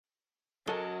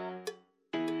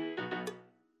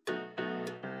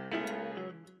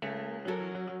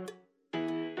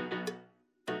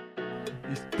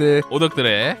20대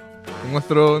오덕들의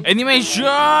영광스러운 애니메이션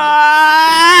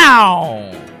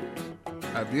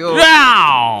라디오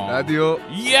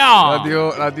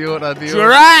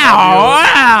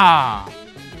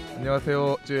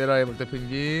안녕하세요. 주애라의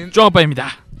물대펭귄 쫑아빠입니다.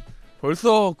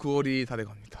 벌써 9월이 다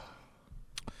돼갑니다.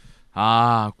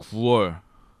 아 9월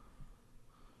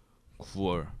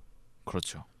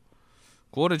그렇죠.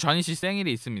 9월에 좌니씨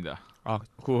생일이 있습니다. 아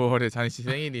 9월에 자니씨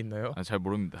생일이 있나요? 잘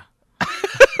모릅니다.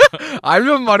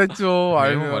 알면 말했죠.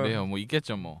 알면 말해요. 뭐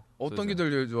있겠죠 뭐. 어떤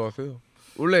계절 제일 좋아하세요?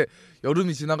 원래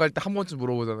여름이 지나갈 때 한 번쯤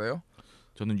물어보잖아요.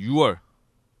 저는 6월.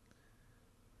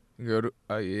 여름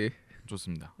예.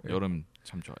 좋습니다. 예. 여름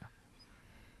참 좋아요.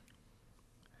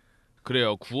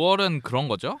 그래요. 9월은 그런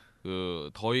거죠.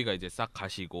 그 더위가 이제 싹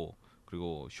가시고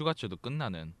그리고 휴가철도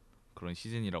끝나는 그런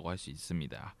시즌이라고 할 수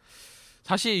있습니다.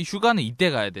 사실 휴가는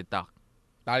이때 가야 돼. 딱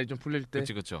날이 좀 풀릴 때.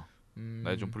 그렇죠.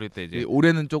 날이 좀 풀릴 때 이제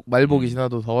올해는 쪽 말복이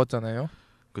지나도 더웠잖아요.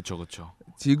 그렇죠.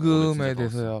 지금에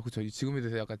대해서야 그렇죠. 지금에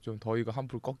대해서 약간 좀 더위가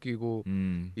한풀 꺾이고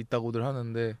있다고들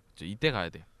하는데 이때 가야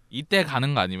돼. 이때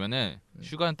가는 거 아니면은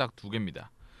휴가는 딱 두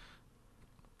개입니다.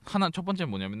 하나 첫 번째는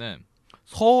뭐냐면은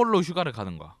서울로 휴가를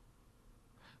가는 거야.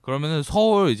 그러면은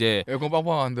서울 이제 에어컨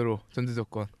빵빵한 대로 전제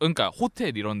조건. 그러니까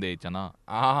호텔 이런 데 있잖아.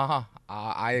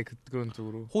 아예 그런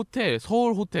쪽으로.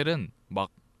 서울 호텔은 막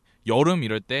여름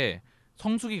이럴 때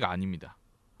성수기가 아닙니다.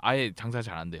 아예 장사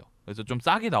잘 안 돼요. 그래서 좀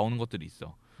싸게 나오는 것들이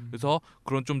있어. 그래서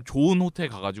그런 좀 좋은 호텔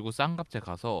가가지고 싼 값에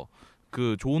가서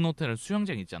그 좋은 호텔은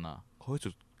수영장 있잖아. 거기서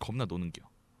겁나 노는겨.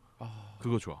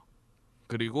 그거 좋아.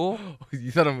 그리고 이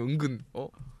사람 은근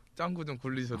짱구 좀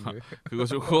굴리셨네. 그거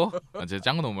좋고 제가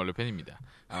짱구 너무 말려 팬입니다.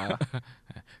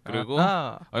 그리고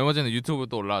얼마 전에 유튜브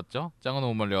또 올라왔죠. 짱구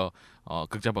너무 말려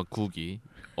극자박 9기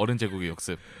어른 제국의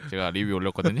역습 제가 리뷰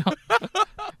올렸거든요.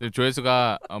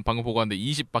 조회수가 방금 보고 왔는데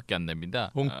 20밖에 안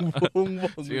됩니다.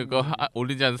 지금 그거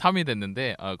올린 지 한 3일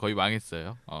됐는데 거의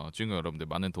망했어요. 주인공 여러분들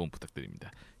많은 도움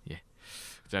부탁드립니다. 예.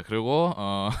 자 그리고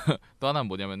또 하나는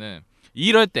뭐냐면은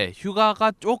이럴 때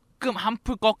휴가가 조금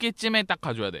한풀 꺾일 쯤에 딱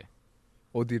가줘야 돼.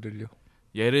 어디를요?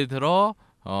 예를 들어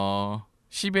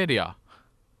시베리아.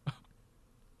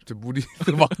 저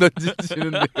무리해서 막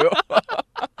던지시는데요.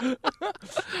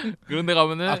 그런데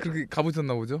가면은 그렇게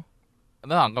가보셨나 보죠?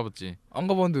 난 안 가봤지. 안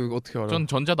가봤는데 어떻게 알아? 전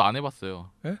전자도 안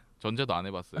해봤어요. 예? 전자도 안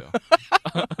해봤어요.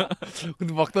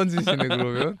 근데 막 던지시네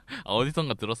그러면?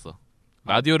 어디선가 들었어.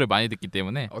 라디오를 많이 듣기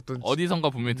때문에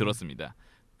어디선가 분명히 들었습니다.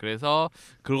 그래서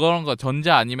그런 거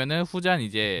전자 아니면은 후자는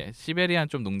이제 시베리안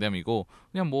좀 농담이고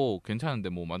그냥 뭐 괜찮은데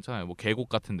뭐 많잖아요. 뭐 계곡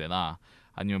같은 데나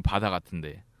아니면 바다 같은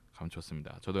데 가면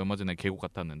좋습니다. 저도 얼마 전에 계곡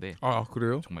갔다 왔는데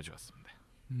그래요? 정말 좋았습니다.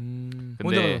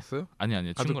 혼자 가셨어요? 아니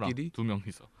친구랑 가족끼리?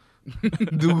 2명이서.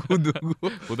 누구?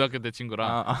 고등학교 때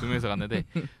친구랑 2명이서 갔는데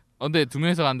근데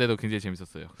 2명이서 갔는데도 굉장히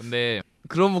재밌었어요. 근데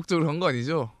그런 목적으로 간 거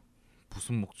아니죠?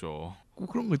 무슨 목적? 꼭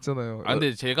그런 거 있잖아요.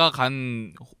 근데 제가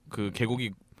간 그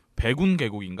계곡이 백운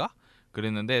계곡인가?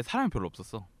 그랬는데 사람이 별로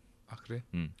없었어. 그래?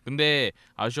 근데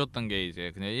아쉬웠던 게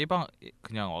이제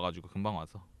그냥 와가지고 금방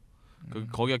와서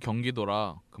거기가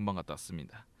경기도라 금방 갔다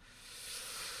왔습니다.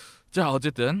 자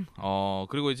어쨌든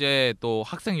그리고 이제 또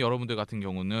학생 여러분들 같은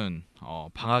경우는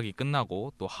방학이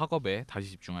끝나고 또 학업에 다시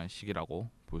집중할 시기라고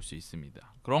볼 수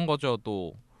있습니다. 그런 거죠.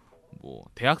 또 뭐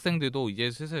대학생들도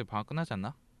이제 슬슬 방학 끝나지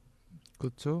않나?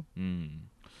 그렇죠.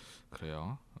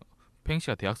 그래요.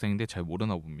 팽씨가 대학생인데 잘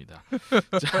모르나 봅니다.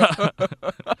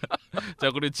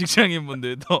 자 그리고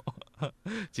직장인분들도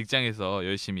직장에서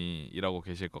열심히 일하고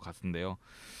계실 것 같은데요.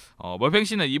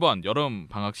 멀팽씨는 이번 여름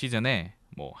방학 시즌에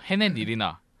뭐 해낸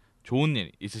일이나 좋은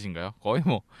일 있으신가요? 거의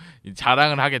뭐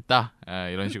자랑을 하겠다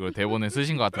이런 식으로 대본을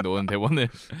쓰신 것 같은데 오늘 대본을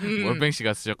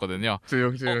멀팽씨가 쓰셨거든요.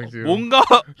 조용. 뭔가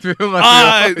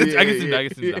조용하세요. 알겠습니다.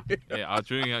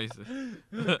 조용히 하겠습니다.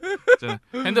 저는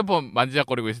핸드폰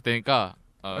만지작거리고 있을 테니까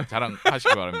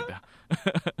자랑하시기 바랍니다.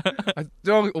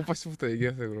 저 오빠 씨부터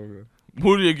얘기하세요 그러면.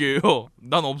 뭘 얘기해요?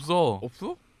 난 없어.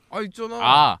 없어?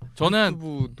 있잖아. 저는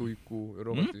유튜브도 있고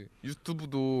여러 가지.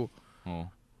 유튜브도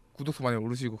구독수 많이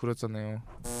오르시고 그렇잖아요.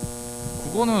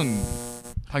 그거는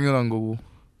당연한 거고.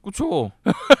 그쵸.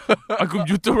 그럼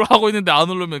유튜브를 하고 있는데 안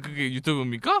오르면 그게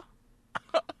유튜브입니까?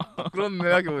 그런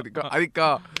생각해보니까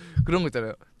그러니까 그런 거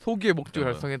있잖아요. 소기의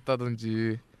목적을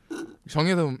달성했다든지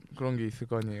정해서 그런 게 있을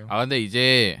거 아니에요. 근데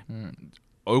이제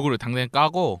얼굴을 당장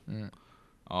까고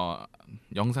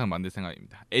영상을 만들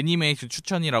생각입니다. 애니메이션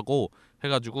추천이라고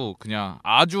해가지고 그냥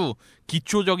아주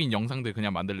기초적인 영상들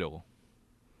그냥 만들려고.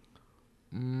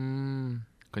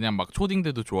 그냥 막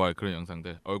초딩들도 좋아할 그런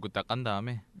영상들 얼굴 딱 깐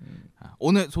다음에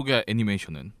오늘 소개할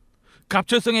애니메이션은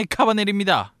갑철성의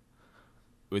카바넬입니다.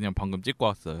 왜냐면 방금 찍고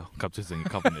왔어요. 갑작스럽게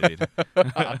카본 내일을.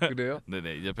 아 그래요?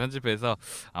 네네 이제 편집해서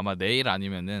아마 내일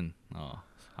아니면은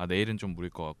내일은 좀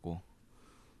무리일 것 같고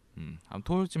아마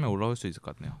토요일쯤에 올라올 수 있을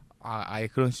것 같네요. 아예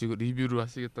그런 식으로 리뷰를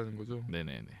하시겠다는 거죠?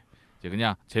 네네네. 이제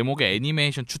그냥 제목에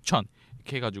애니메이션 추천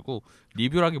이렇게 해가지고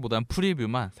리뷰라기보다는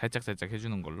프리뷰만 살짝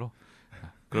해주는 걸로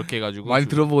그렇게 해가지고 많이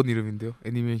들어본 이름인데요.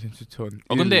 애니메이션 추천.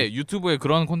 근데 유튜브에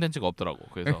그런 콘텐츠가 없더라고.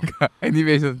 그래서 그러니까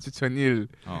애니메이션 추천 1,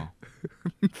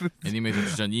 애니메이션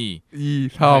추천 2, 2,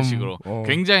 이런 3 식으로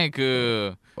굉장히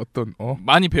그 어떤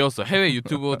많이 배웠어. 해외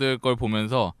유튜버들 걸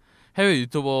보면서 해외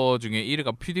유튜버 중에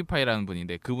 1위가 퓨디파이라는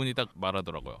분인데 그분이 딱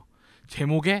말하더라고요.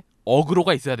 제목에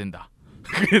어그로가 있어야 된다.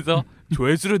 그래서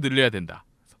조회수를 늘려야 된다.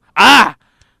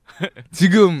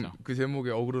 지금 그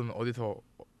제목의 어그로는 어디서?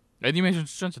 애니메이션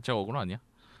추천 자체가 어그로 아니야?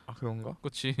 아 그런가?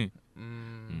 그렇지.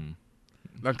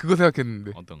 난 그거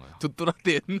생각했는데. 어떤가요?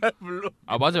 조또라떼 옛날 물론.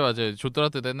 맞아.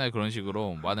 조또라떼 옛날 그런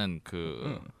식으로 많은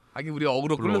하긴 우리가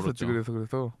어그로 끌렸었지. 끌었죠.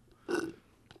 그래서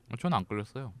저는 안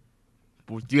끌렸어요.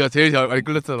 뭐 네가 제일 잘 많이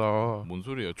끌렸잖아. 뭔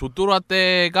소리예요?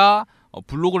 조또라떼가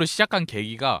블로그를 시작한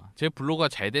계기가 제 블로그가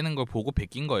잘 되는 걸 보고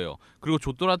베낀 거예요. 그리고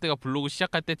조또라떼가 블로그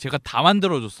시작할 때 제가 다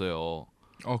만들어줬어요.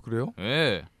 그래요?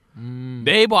 예.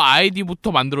 네이버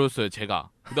아이디부터 만들어줬어요. 제가.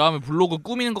 그 다음에 블로그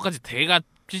꾸미는 것까지 제가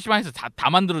PC방에서 다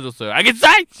만들어줬어요. 알겠어?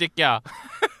 이 새끼야.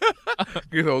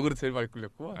 그래서 어그로 제일 많이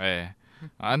끌렸구만. 예.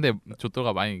 근데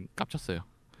조또가 많이 깝쳤어요.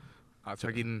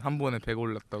 자기는 한 번에 100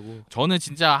 올랐다고. 저는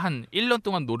진짜 한 1년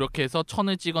동안 노력해서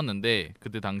 1000을 찍었는데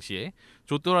그때 당시에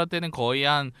조또라 때는 거의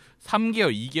한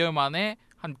 3개월, 2개월 만에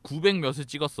한 900 몇을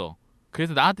찍었어.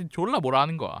 그래서 나한테 졸라 뭐라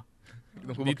하는 거야.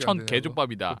 니 1000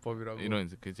 개족밥이다.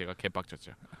 이러면서 제가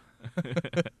개빡쳤죠.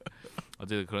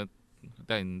 어쨌든 그런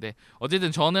딱 있는데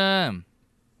어쨌든 저는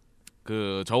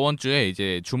그 저번 주에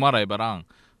이제 주말 알바랑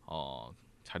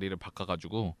자리를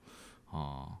바꿔가지고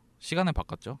시간을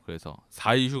바꿨죠. 그래서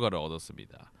 4일 휴가를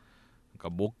얻었습니다. 그러니까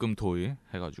목, 금, 토일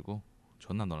해가지고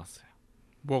존나 놀았어요.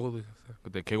 뭐하고 드셨어요?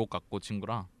 그때 계곡 갔고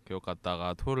친구랑 계곡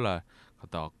갔다가 토요일 날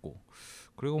갔다 왔고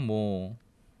그리고 뭐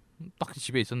딱히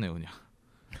집에 있었네요 그냥.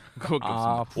 그거밖에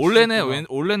없습니다.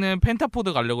 원래는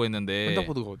펜타포드 가려고 했는데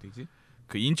펜타포드가 어디지?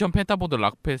 그 인천 펜타포드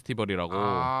락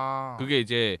페스티벌이라고 그게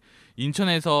이제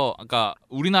인천에서 아까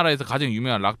우리나라에서 가장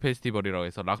유명한 락 페스티벌이라고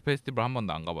해서 락 페스티벌 한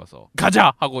번도 안 가봐서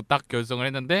가자 하고 딱 결정을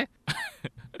했는데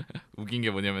웃긴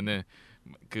게 뭐냐면은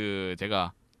그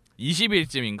제가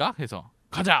 20일쯤인가 해서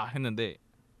가자 했는데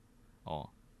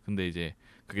근데 이제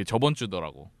그게 저번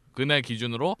주더라고. 그날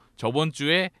기준으로 저번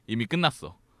주에 이미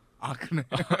끝났어. 그래.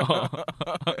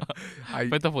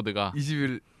 펜타포드가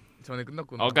 20일 전에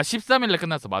끝났구나. 그러니까 13일에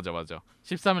끝났어. 맞아.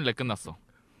 13일에 끝났어.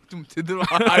 좀 제대로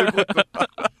알고.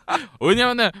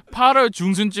 왜냐면은 8월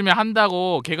중순쯤에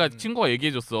한다고 걔가 친구가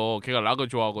얘기해줬어. 걔가 락을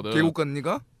좋아하거든. 계곡 간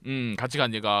니가? 같이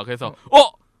간 얘가. 그래서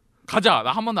가자.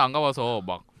 나 한 번도 안 가봐서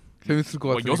막 재밌을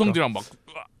것 같아. 여성들이랑 막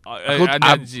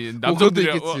아니지. 그것도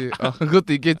있겠지.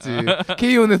 그것도 있겠지.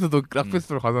 K1에서도 락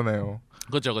페스티벌 가잖아요.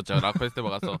 그렇죠. 락 페스티벌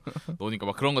가서 노니까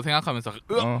막 그런 거 생각하면서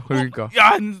그러니까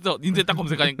야 인제 딱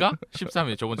검색하니까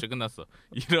 13일 저번 주에 끝났어.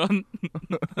 이런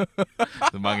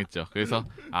망했죠. 그래서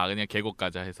그냥 계곡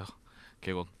가자 해서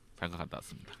계곡 잠깐 갔다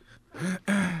왔습니다.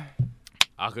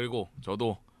 그리고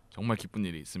저도 정말 기쁜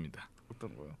일이 있습니다.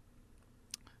 어떤 거요?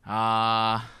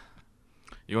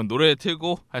 이건 노래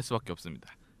틀고 할 수밖에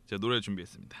없습니다. 제가 노래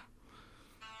준비했습니다.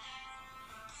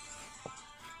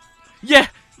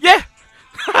 예!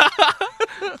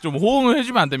 좀 호응을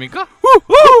해주면 안 됩니까?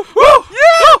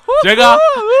 제가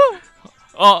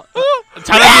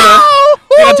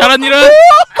잘한 일은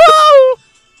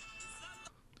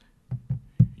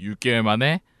 6개월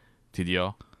만에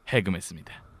드디어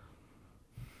해금했습니다.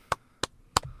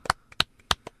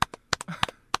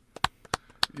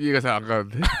 이해가 잘 안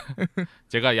가는데.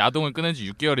 제가 야동을 끊은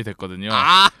지 6개월이 됐거든요.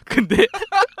 근데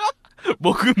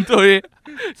목금토일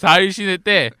 4일 쉬는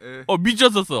때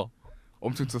미쳤었어.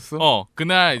 엄청 쳤어?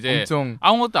 그날 이제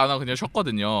아무것도 안 하고 그냥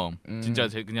쉬었거든요. 진짜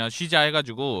그냥 쉬자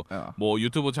해가지고 뭐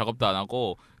유튜브 작업도 안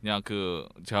하고 그냥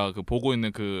제가 보고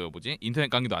있는 인터넷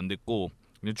강의도 안 듣고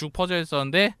그냥 쭉 퍼져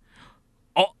있었는데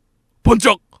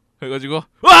번쩍 해가지고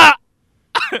와!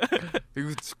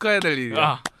 이거 축하해야 될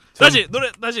일이야. 다시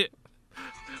노래 다시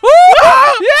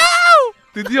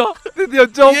드디어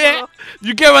좀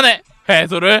 6개월 만에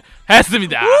해소를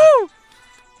했습니다.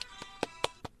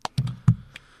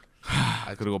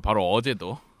 그리고 바로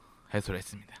어제도 해소를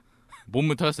했습니다.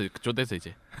 몸을 터졌어요. 쪼대서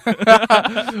이제.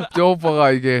 저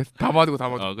오빠가 이게 담아두고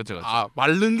그쵸.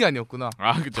 마른 게 아니었구나.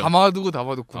 그쵸.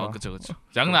 담아두고구나. 그쵸.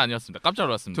 장난 아니었습니다. 깜짝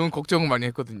놀랐습니다. 저는 걱정을 많이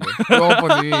했거든요. 저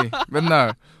오빠님이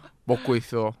맨날 먹고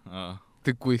있어,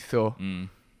 듣고 있어.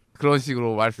 그런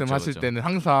식으로 말씀하실 그쵸. 때는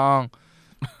항상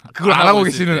그걸 안 안 하고 하고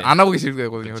있을 계시는 때. 안 하고 계실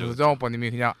거거든요. 그쵸, 그래서 그쵸. 정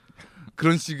오빠님이 그냥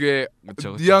그런 식의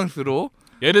그쵸, 그쵸. 뉘앙스로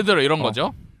예를 들어 이런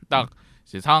거죠. 딱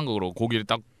이제 상황극으로 고기를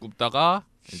딱 굽다가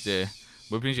이제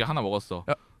몰팽이씩 하나 먹었어.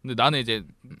 야. 근데 나는 이제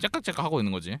째깍째깍 하고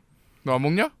있는 거지. 너 안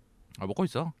먹냐? 아 먹고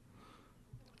있어.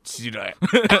 지랄.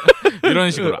 이런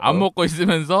식으로 안 먹고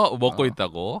있으면서 먹고 어.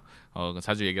 있다고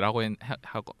자주 얘기를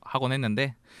하곤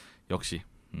했는데 역시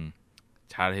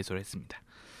잘 해소를 했습니다.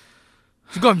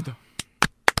 축하합니다.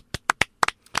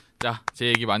 자, 제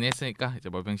얘기 많이 했으니까 이제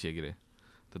멀팽씨 얘기를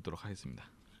듣도록 하겠습니다.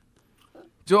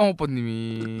 정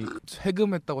오빠님이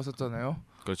세금했다고 하셨잖아요.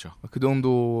 그렇죠. 그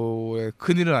정도의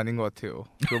큰일은 아닌 것 같아요.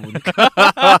 들어보니까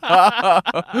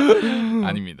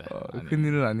아닙니다.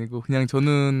 큰일은 아니고 그냥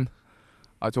저는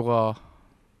제가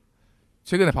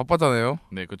최근에 바빴잖아요.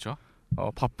 네, 그렇죠.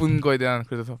 바쁜 거에 대한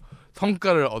그래서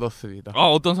성과를 얻었습니다. 아,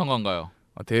 어떤 상관가요?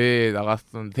 대회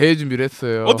나갔었는데 대회 준비를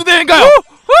했어요. 어떤 대회인가요?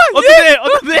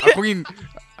 어떤 대회? 거긴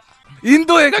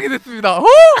인도에 가게 됐습니다.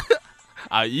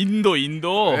 아, 인도.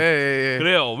 예.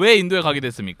 그래요. 왜 인도에 가게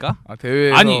됐습니까?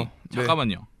 대회에서 아니,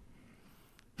 잠깐만요.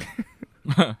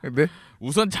 네.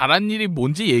 우선 잘한 일이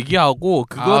뭔지 얘기하고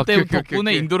그것 때문에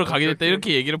덕분에 오케이. 인도를 가게 됐다 오케이.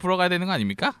 이렇게 얘기를 풀어가야 되는 거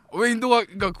아닙니까? 왜 인도가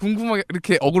그러니까 궁금하게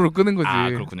이렇게 어그로를 끄는 거지.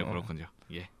 그렇군요.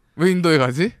 예. 왜 인도에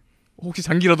가지? 혹시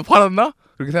장기라도 팔았나?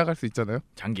 그렇게 생각할 수 있잖아요.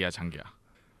 장기야.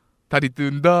 다리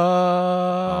뜬다.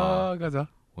 가자.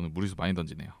 오늘 무리수 많이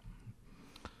던지네요.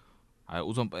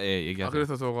 우선 얘기하세요.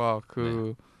 그래서 제가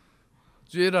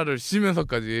쥐에라를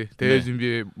쉬면서까지 대회 네.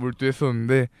 준비에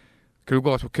몰두했었는데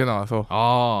결과가 좋게 나와서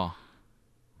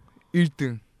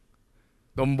 1등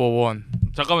넘버원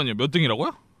잠깐만요. 몇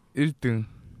등이라고요? 1등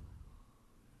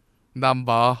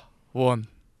넘버원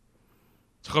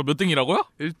잠깐 몇 등이라고요?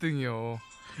 1등이요.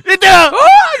 1등!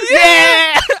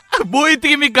 예! 뭐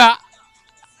 1등입니까?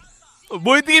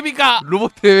 뭐 1등입니까?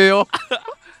 로봇 대회요.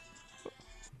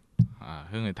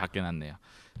 흥을 다 깨놨네요.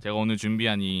 제가 오늘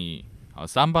준비한 이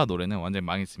삼바 노래는 완전히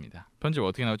망했습니다. 편집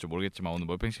어떻게 나올지 모르겠지만 오늘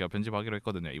멀팽씨가 편집하기로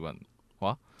했거든요.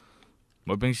 이번화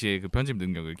멀팽씨의 그 편집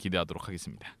능력을 기대하도록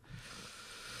하겠습니다.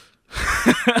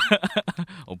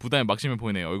 부담이 막심해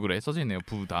보이네요. 얼굴에 써져 있네요.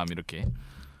 부담 이렇게.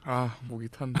 목이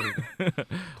탄다.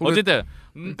 어쨌든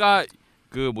그러니까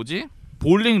그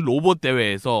볼링 로봇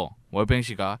대회에서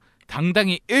멀팽씨가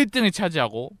당당히 1등을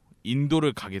차지하고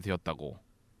인도를 가게 되었다고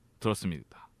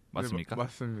들었습니다. 맞습니까? 네,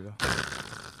 맞습니다.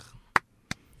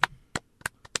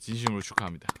 진심으로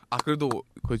축하합니다. 그래도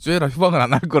그 쥐에라 휴방을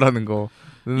안 할 거라는 거.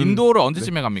 인도를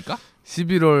언제쯤에 갑니까?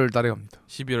 11월 달에 갑니다.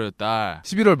 11월 달.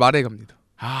 11월 말에 갑니다.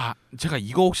 제가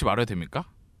이거 혹시 말해도 됩니까?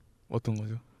 어떤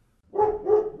거죠?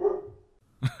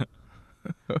 그건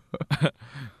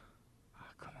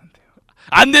안 돼요.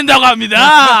 안 된다고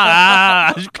합니다.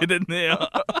 아쉽게 됐네요.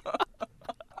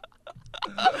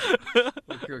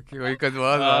 오케이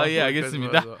여기까지만 하자. 예,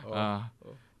 알겠습니다. 여기까지만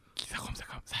기사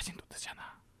검색하면 사진도 뜨잖아.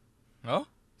 하자.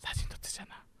 사진도 뜨잖아.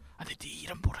 근데 네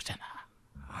이름 모르잖아.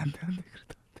 안 돼.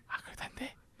 그래도 그래도 안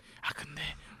돼? 근데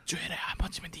주애래 한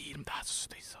번 치면 네 이름 나왔을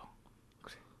수도 있어.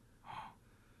 그래.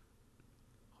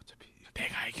 어차피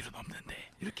내가 알기로는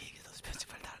없는데 이렇게 얘기해서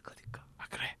편집할 다 할 거니까.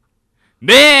 그래?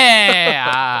 네!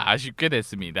 아쉽게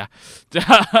됐습니다. 자,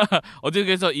 어제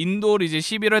그래서 인도를 이제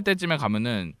 11월 때쯤에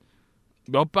가면은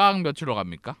몇 박 며칠로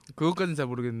갑니까? 그것까지는 잘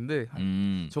모르겠는데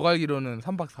저 알기로는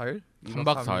 3박 4일?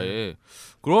 3박 4일.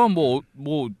 그럼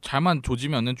뭐 잘만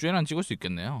조지면은 쭈에란 찍을 수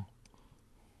있겠네요.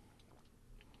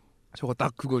 저거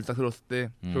딱 그걸 딱 들었을 때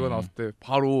결과 나왔을 때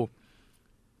바로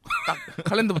딱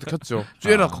칼렌더부터 켰죠.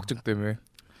 쥐에라 걱정 때문에.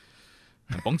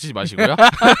 뻥치지 마시고요.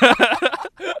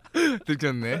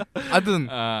 들켰네. 하여튼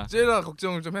쥐에라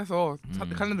걱정을 좀 해서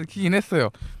칼렌더 키긴 했어요.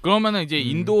 그러면은 이제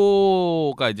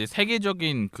인도가 이제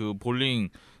세계적인 그 볼링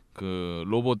그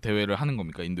로봇 대회를 하는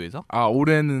겁니까? 인도에서?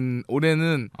 올해는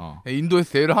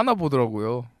인도에서 대회를 하나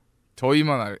보더라고요.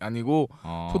 저희만 아니고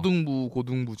초등부,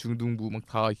 고등부, 중등부 막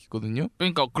다 있거든요.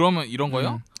 그러니까 그러면 이런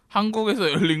거요?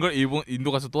 한국에서 열린 걸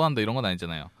인도 가서 또 한다 이런 건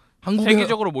아니잖아요.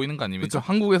 세계적으로 모이는 거 아닙니까? 그렇죠.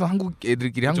 한국에서 한국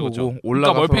애들끼리 한 그쵸. 거고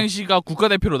올라가서. 그러니까 멀팽씨가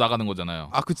국가대표로 나가는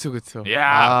거잖아요. 그쵸.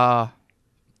 야.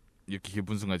 이렇게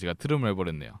기쁜 순간 제가 트름을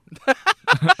해버렸네요.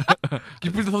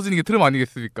 기쁠 때 터지는 게 트름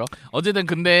아니겠습니까? 어쨌든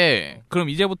근데 그럼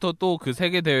이제부터 또 그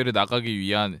세계 대회를 나가기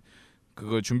위한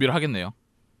그걸 준비를 하겠네요.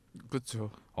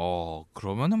 그렇죠.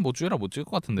 그러면은 뭐 쭈에라 못 찍을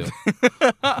것 같은데요.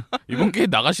 이번 기회에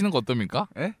나가시는 거 어떻습니까?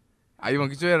 에? 이번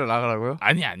기회에 쭈에라 나가라고요?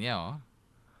 아니요.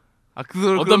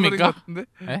 어떻습니까?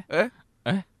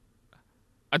 에?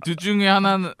 둘 중에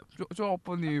하나는 저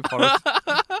아빠님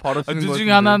바로 둘 중에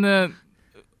하나는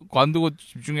관두고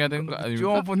집중해야 되는 거 아닙니까?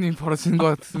 쫑오빠님 바라치는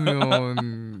것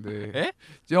같으면 네. 에?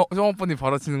 쫑오빠님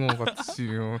바라치는 것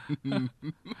같으시면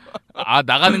아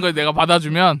나가는 걸 내가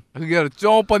받아주면 그게 아니라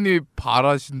쫑오빠님이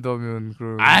바라신다면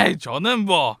그럼 아이 저는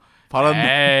뭐 바란다.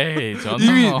 에이 저는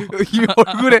이미 뭐 이미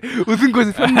얼굴에 웃은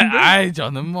것이 폈는데. 아이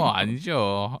저는 뭐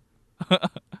아니죠.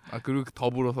 아 그리고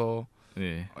더불어서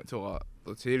네. 저가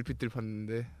또 JLPT를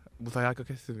봤는데 무사히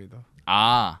합격했습니다.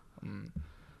 아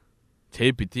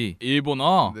JPT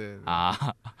일본어. 네.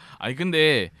 아 아니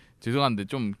근데 죄송한데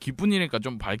좀 기쁜 일이니까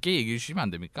좀 밝게 얘기해 주시면 안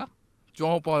됩니까?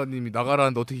 쫑오빠님이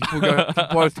나가라는데 어떻게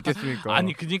기뻐할 수 있겠습니까?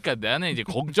 아니 그니까 나는 이제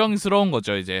걱정스러운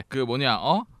거죠. 이제 그 뭐냐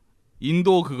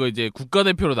인도 그거 이제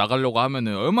국가대표로 나가려고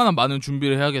하면은 얼마나 많은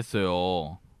준비를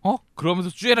해야겠어요. 그러면서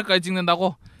쭈에라까지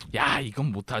찍는다고? 야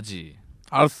이건 못하지.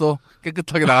 알았어.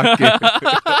 깨끗하게 나갈게.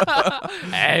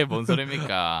 에이 뭔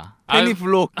소리입니까? 팬이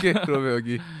불러올게. 그러면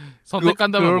여기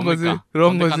선택한다면 그런 뭡니까? 거지.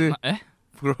 그런 거지. 에?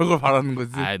 그런 걸 바라는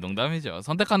거지. 아이 농담이죠.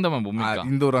 선택한다면 뭡니까?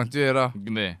 인도랑 쭈에라.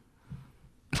 네.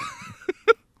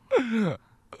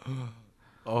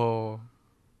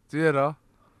 쭈에라.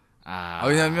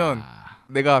 왜냐면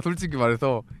내가 솔직히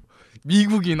말해서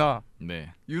미국이나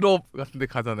네. 유럽 같은 데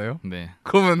가잖아요. 네.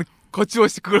 그러면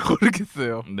거침없이 그걸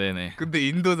고르겠어요. 네네. 근데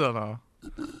인도잖아.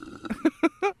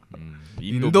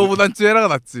 인도 인도보단 쭈에라가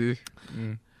낫지.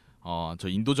 저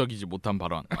인도적이지 못한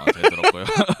발언 잘 들었고요.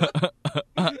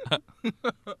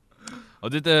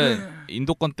 어쨌든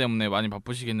인도권 때문에 많이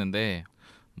바쁘시겠는데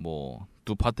뭐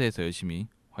두 파트에서 열심히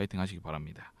화이팅 하시기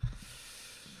바랍니다.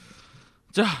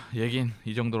 자, 얘긴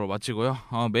이 정도로 마치고요.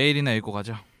 메일이나 읽고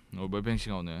가죠. 멀뱅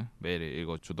씨가 오늘 메일을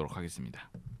읽어주도록 하겠습니다.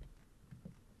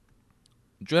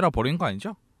 쭈에라 버리는 거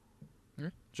아니죠? 네?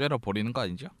 쭈에라 버리는 거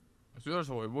아니죠? 쭈에라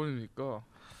저 왜 버립니까?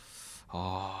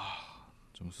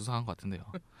 좀 수상한 것 같은데요.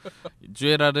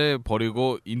 쭈에라를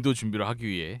버리고 인도 준비를 하기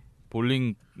위해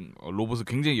볼링 로봇을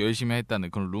굉장히 열심히 했다는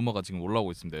그런 루머가 지금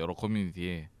올라오고 있습니다. 여러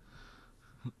커뮤니티에.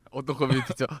 어떤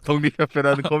커뮤니티죠?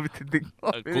 독립협회라는 커뮤니티.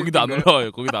 거기도 안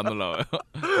올라와요. 거기도 안 올라와요.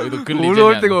 거기도 글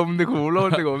올라올 데가 없는데 그거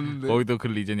올라올 데가 없는데. 거기도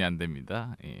글 리젠이 안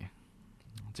됩니다. 예.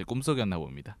 제 꿈속이었나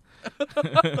봅니다.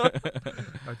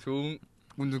 좋은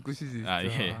운전 꾸시지.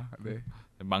 예. 네.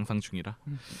 망상 중이라.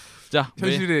 자,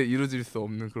 현실에 이루어질 수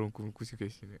없는 그런 꿈을 꾸시고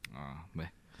계시네. 네.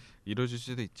 이루어질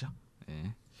수도 있죠.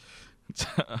 예.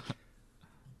 자.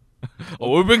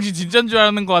 올뱅 씨 진짜인 줄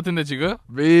아는 것 같은데 지금?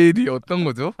 메일이 어떤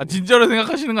거죠? 진짜로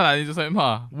생각하시는 건 아니죠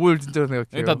설마? 뭘 진짜로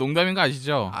생각해요? 다 농담인 거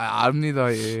아시죠?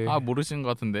 압니다. 예. 모르시는 것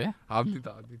같은데?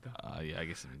 압니다. 예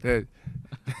알겠습니다. 네.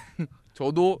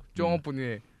 저도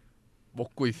쫑어분이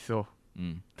먹고 있어,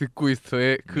 듣고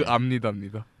있어의 그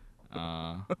압니다입니다.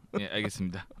 예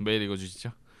알겠습니다. 메일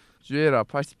읽어주시죠. 쭈에라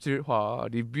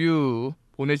 87화 리뷰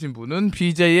보내신 분은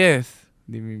BJS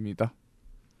님입니다.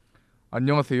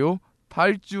 안녕하세요.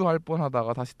 탈주할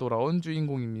뻔하다가 다시 돌아온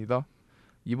주인공입니다.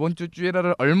 이번 주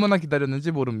쭈에라를 얼마나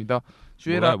기다렸는지 모릅니다.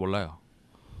 쭈에라 몰라요.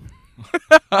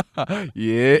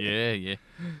 예.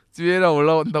 쭈에라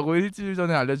올라온다고 일주일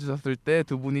전에 알려주셨을 때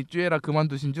두 분이 쭈에라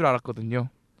그만두신 줄 알았거든요.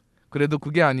 그래도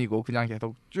그게 아니고 그냥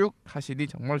계속 쭉 하시니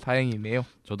정말 다행이네요.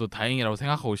 저도 다행이라고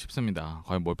생각하고 싶습니다.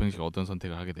 과연 몰팽 씨가 어떤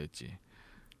선택을 하게 될지.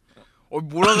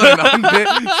 뭐라 그래 나한테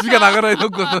지가 나가라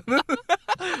해놓고서는.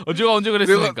 제가 언제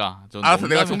그랬습니까? 알았어,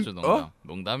 내가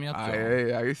농담이었죠.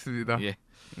 예, 알겠습니다. 예.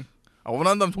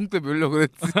 원한다면 총대 밀려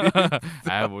그랬지.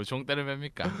 뭐 총대를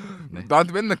맵니까? 네.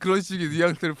 나한테 맨날 그런 식의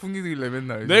뉘앙스를 풍기길래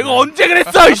맨날. 내가 언제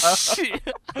그랬어, 씨.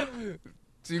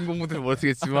 주인공분들은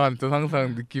모르시겠지만 전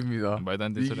항상 느낍니다. 말도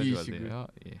안 되는 소리 하지 마세요.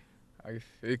 예.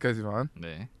 알겠습니다. 여기까지만.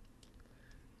 네.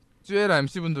 쭈에라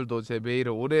MC분들도 제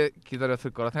메일을 오래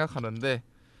기다렸을 거라 생각하는데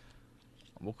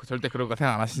절대 그런 거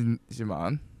생각 안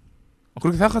하시지만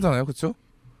그렇게 생각하잖아요, 그렇죠?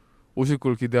 오실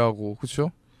걸 기대하고,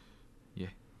 그렇죠?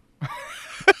 예.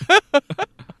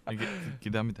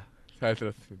 기대합니다. 잘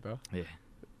들었습니다. 예.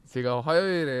 제가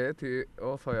화요일에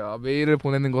되어서야 메일을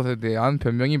보내는 것에 대한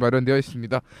변명이 마련되어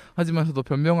있습니다. 하지만 저도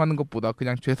변명하는 것보다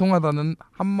그냥 죄송하다는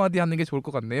한마디 하는 게 좋을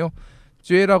것 같네요.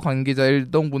 쭈에라 관계자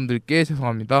일동분들께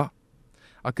죄송합니다.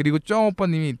 그리고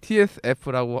쫑오빠님이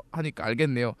TSF라고 하니까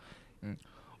알겠네요.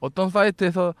 어떤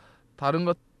사이트에서 다른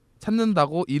것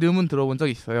찾는다고 이름은 들어본 적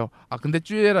있어요. 근데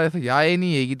쭈에라에서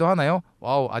야애니 얘기도 하나요?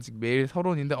 와우, 아직 메일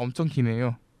서론인데 엄청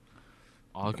기네요.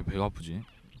 이렇게 배가 아프지?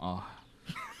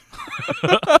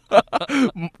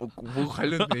 뭐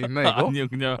관련돼 있나 이거? 아니요,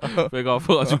 그냥 배가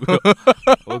아파가지고요.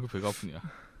 그 배가 아프냐?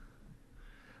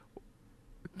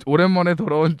 오랜만에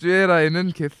돌아온 쭈에라에는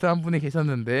게스트 한 분이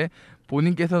계셨는데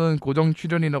본인께서는 고정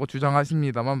출연이라고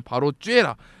주장하십니다만 바로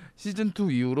쭈에라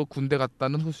시즌2 이후로 군대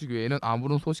갔다는 소식 외에는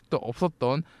아무런 소식도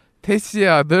없었던 테시의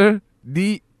아들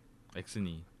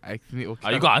엑스니 X니 오케이.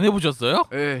 아 이거 안 해보셨어요?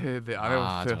 네, 안 해봤어요.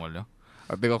 아 정말요?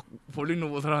 내가 볼링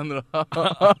로봇을 하느라.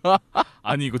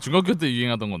 아니 이거 중학교 때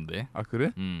유행하던 건데. 아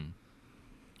그래?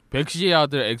 백시의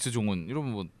아들 X 종훈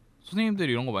이러면 뭐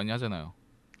선생님들이 이런 거 많이 하잖아요.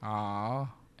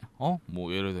 아.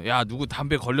 뭐 예를 들어 야 누구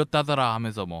담배 걸렸다더라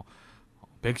하면서 뭐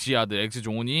백시의 아들 X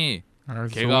종훈이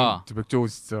걔가 백종원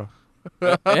진짜.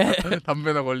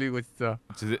 담배나 걸리고 진짜.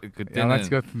 그때는 양아치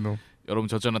같은 놈. 여러분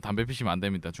저처럼 담배 피시면 안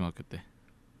됩니다 중학교 때.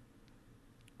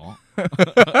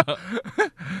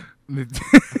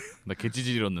 나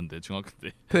개찌질 잃었는데 중학교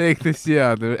때. TX 씨의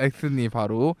아들 X니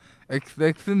바로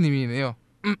XX님이네요.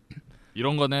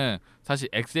 이런 거는 사실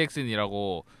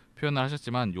XX이라고 표현을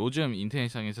하셨지만 요즘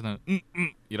인터넷상에서는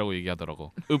이라고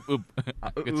얘기하더라고.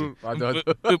 그치? 맞아.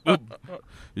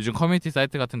 요즘 커뮤니티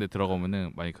사이트 같은 데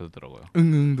들어가면은 많이 그러더라고요.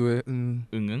 응응도해.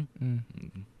 응응?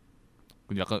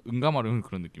 근데 약간 응가마른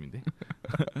그런 느낌인데.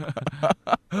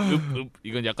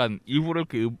 이건 약간 일부러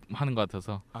이렇게 하는 것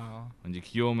같아서 왠지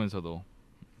귀여우면서도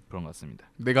그런 것 같습니다.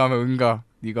 내가 하면 응가,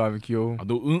 네가 하면 귀여움.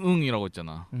 너 응응이라고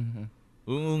했잖아.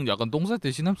 응응 약간 똥 쌀 때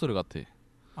신음소리 같아.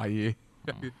 예.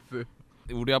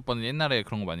 우리 아빠는 옛날에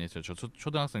그런 거 많이 했어요. 저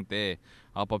초등학생 때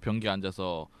아빠 변기에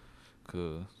앉아서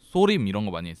그 소림 이런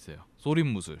거 많이 했어요. 소림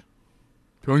무술.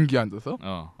 변기에 앉아서?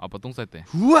 아빠 똥 쌀 때.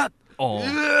 우앗!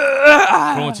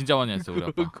 그런 거 진짜 많이 했어요 우리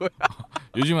아빠.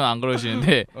 요즘은 안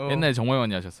그러시는데 옛날에 정말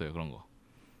많이 하셨어요 그런 거.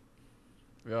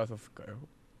 왜 하셨을까요?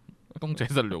 똥 잘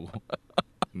살려고.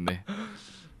 네.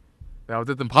 네,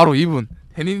 어쨌든 바로 이분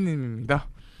태니님입니다.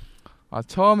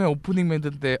 처음에 오프닝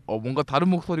멘트 때 뭔가 다른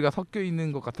목소리가 섞여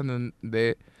있는 것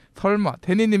같았는데 설마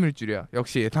태니님일 줄이야.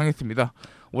 역시 예상했습니다.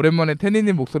 오랜만에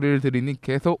태니님 목소리를 들으니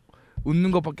계속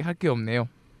웃는 것밖에 할 게 없네요.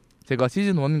 제가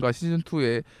시즌 1과 시즌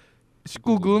 2의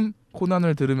 19금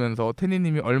코난을 들으면서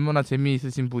태니님이 얼마나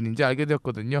재미있으신 분인지 알게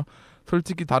되었거든요.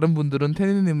 솔직히 다른 분들은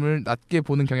태니님을 낮게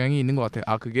보는 경향이 있는 것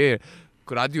같아요. 그게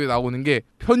그 라디오에 나오는 게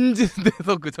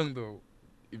편집돼서 그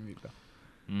정도입니다.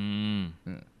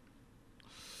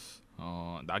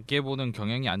 낮게 보는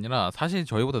경향이 아니라 사실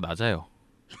저희보다 낮아요.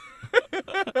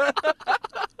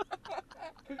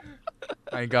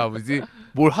 그러니까 뭐지?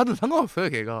 뭘 하든 상관없어요,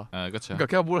 걔가. 그렇죠. 그러니까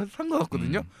걔가 뭘 해도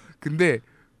상관없거든요. 근데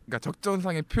그러니까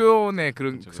적정상의 표현의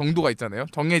그런 그쵸. 정도가 있잖아요.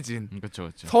 정해진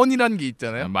그렇죠. 선이라는 게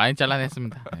있잖아요. 많이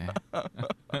잘라냈습니다. 네.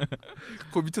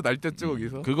 그거 미쳐 날뛰었죠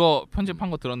거기서. 그거 편집한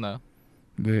거 들었나요?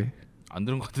 네. 안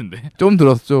들은 것 같은데. 좀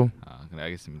들었죠. 그래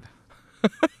알겠습니다.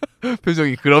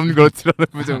 표정이 그렇지라는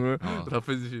표정을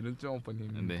답해주시는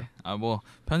쫑오빠님입니다. 네. 뭐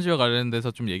편집에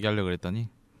관련돼서 좀 얘기하려고 그랬더니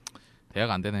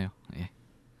대화가 안 되네요. 예.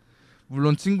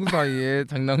 물론 친구 사이에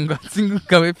장난과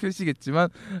친근감의 표시겠지만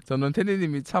저는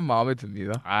태니님이 참 마음에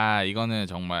듭니다. 이거는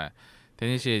정말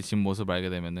태니 씨의 진 모습을 알게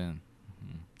되면은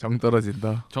정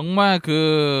떨어진다. 정말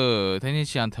그 태니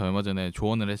씨한테 얼마 전에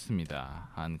조언을 했습니다.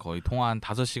 한 거의 통화 한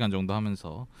 5시간 정도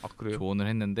하면서 그래요? 조언을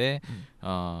했는데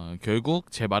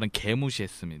결국 제 말은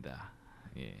개무시했습니다.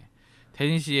 예.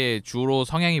 태니 씨의 주로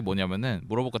성향이 뭐냐면은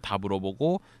물어볼 거 다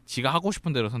물어보고 지가 하고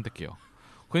싶은 대로 선택해요.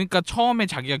 그러니까 처음에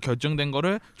자기가 결정된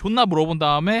거를 존나 물어본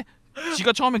다음에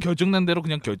지가 처음에 결정된 대로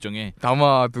그냥 결정해.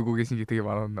 담아두고 계신 게 되게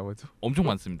많았나 보죠. 엄청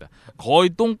많습니다. 거의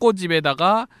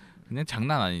똥꼬집에다가 그냥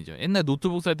장난 아니죠. 옛날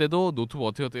노트북 살 때도 노트북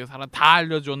어떻게 살아 다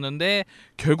알려줬는데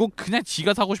결국 그냥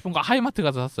지가 사고 싶은 거 하이마트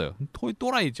가서 샀어요.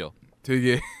 또라이죠.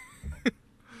 되게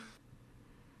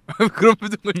그런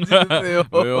표정을 지으세요.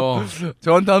 왜요?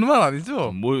 저한테 하는 말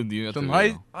아니죠? 뭘 니가 전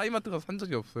하이마트 가서 산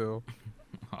적이 없어요.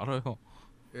 알아요.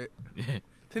 예.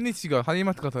 태니 씨가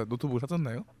하이마트 가서 노트북을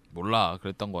사줬나요? 몰라.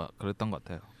 그랬던 거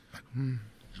같아요.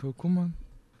 그렇구만.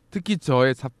 특히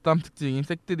저의 잡담 특징인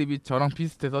색드립이 저랑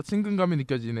비슷해서 친근감이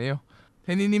느껴지네요.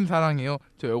 태니님 사랑해요.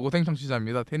 저 여고생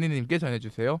청취자입니다. 태니님께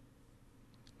전해주세요.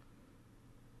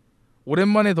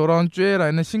 오랜만에 돌아온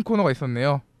쭈에라에는 신코너가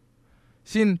있었네요.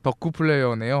 신 덕후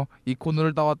플레이어네요. 이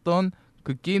코너를 따왔던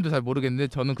그 게임도 잘 모르겠는데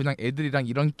저는 그냥 애들이랑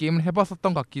이런 게임을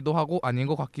해봤었던 것 같기도 하고 아닌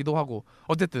것 같기도 하고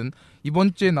어쨌든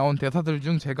이번 주에 나온 대사들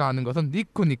중 제가 아는 것은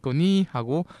니코니코니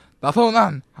하고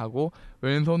나선안 하고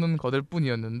왼손은 거들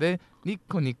뿐이었는데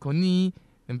니코니코니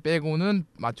빼고는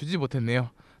맞추지 못했네요.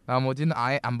 나머지는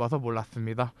아예 안 봐서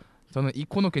몰랐습니다. 저는 이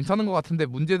코너 괜찮은 것 같은데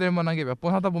문제될 만한 게 몇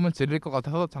번 하다 보면 질릴 것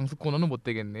같아서 장수 코너는 못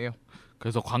되겠네요.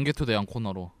 그래서 관계토 대한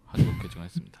코너로 하기로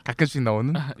결정했습니다. 가끔씩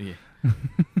나오는? 예.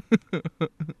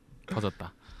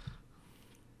 터졌다.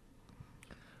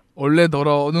 원래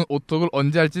돌아오는 오톡을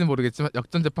언제 할지는 모르겠지만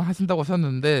역전재판 하신다고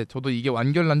하셨는데 저도 이게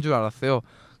완결난 줄 알았어요.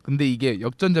 근데 이게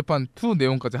역전재판 2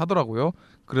 내용까지 하더라고요.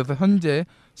 그래서 현재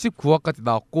 19화까지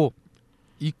나왔고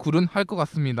이 쿨은 할 것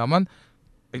같습니다만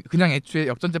그냥 애초에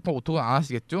역전재판 오톡은 안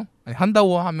하시겠죠? 아니,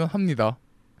 한다고 하면 합니다.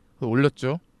 그래서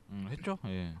올렸죠. 했죠.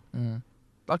 예.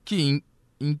 딱히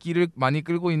인기를 많이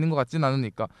끌고 있는 것 같진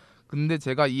않으니까. 근데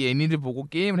제가 이 애니를 보고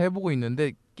게임을 해보고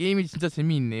있는데 게임이 진짜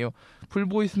재미있네요.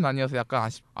 풀보이스는 아니어서 약간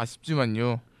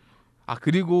아쉽지만요. 아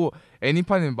그리고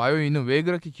애니판의 마요이는 왜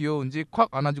그렇게 귀여운지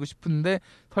콱 안아주고 싶은데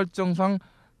설정상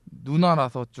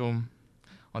누나라서 좀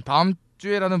다음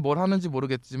쭈에라는 뭘 하는지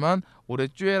모르겠지만 올해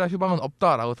쭈에라 휴방은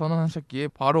없다라고 선언하셨기에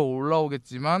바로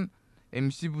올라오겠지만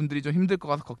MC분들이 좀 힘들 것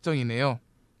같아서 걱정이네요.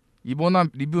 이번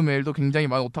리뷰 메일도 굉장히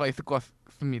많은 오타가 있을 것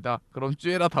같습니다. 그럼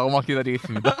쭈에라 다음화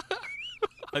기다리겠습니다.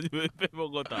 아니 왜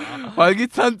빼먹어 다.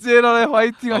 활기찬 쭈에라에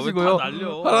화이팅 하시고요.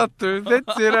 하나 둘 셋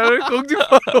쭈에라를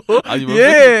공중파로. 아니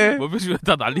예. 몇백씩 왜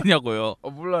다 날리냐고요.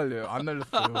 뭘 날려요? 안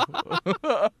날렸어요.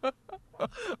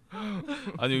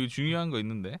 아니 여기 중요한 거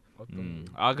있는데. 어떤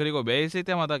아 그리고 매일 쓸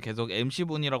때마다 계속 MC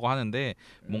분이라고 하는데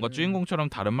뭔가 주인공처럼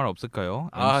다른 말 없을까요?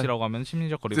 MC라고 하면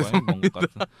심리적 거리감이 뭔 것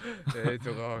같은. 네,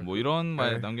 제가 뭐 이런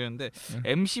말 남겼는데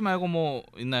MC 말고 뭐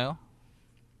있나요?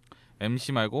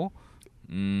 MC 말고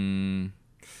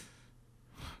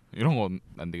이런 거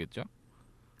안 되겠죠?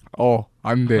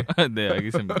 안 돼. 네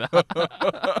알겠습니다.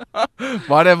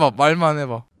 말해봐, 말만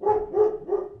해봐.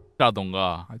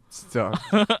 라던가. 아 진짜.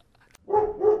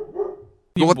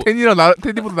 너가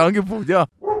테디보다 나은 게 뭐냐?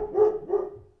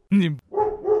 님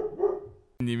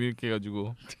이렇게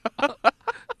해가지고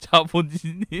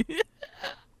자본주의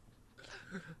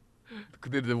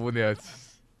그대로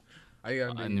보내야지.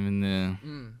 아니면은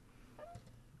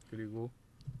그리고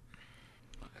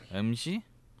MC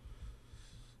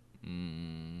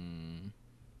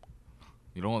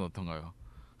이런 건 어떤가요?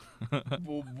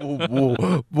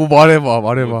 뭐 말해봐.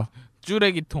 뭐,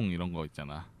 쭈레기통 이런 거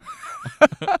있잖아.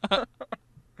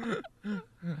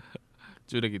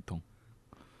 쭈레기통.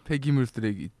 폐기물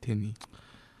쓰레기 테니.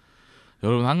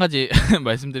 여러분 한 가지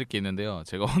말씀드릴 게 있는데요.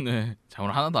 제가 오늘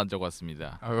잠을 하나도 안 자고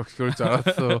왔습니다. 아 역시 그럴 줄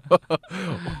알았어.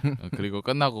 그리고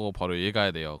끝나고 바로 일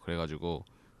가야 돼요. 그래가지고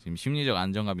지금 심리적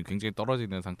안정감이 굉장히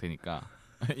떨어지는 상태니까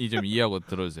이 점 이해하고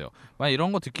들어주세요. 만약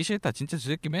이런 거 듣기 싫다, 진짜 저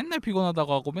새끼 맨날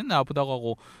피곤하다고 하고 맨날 아프다고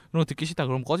하고 이런 거 듣기 싫다,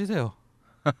 그럼 꺼지세요.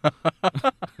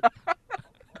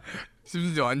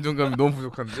 심지어 안정감이 너무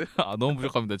부족한데? 아 너무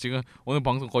부족합니다. 지금 오늘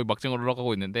방송 거의 막장으로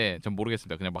올라가고 있는데 전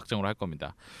모르겠습니다. 그냥 막장으로 할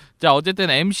겁니다. 자 어쨌든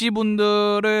MC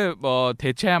분들을 뭐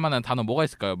대체할 만한 단어 뭐가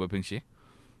있을까요, 뭐병 씨?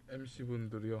 MC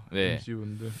분들이요. 네. MC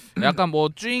분들. 약간 뭐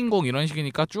주인공 이런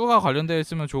식이니까 쭈가 관련되어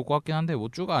있으면 좋을 것 같긴 한데 뭐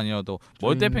쭈가 아니어도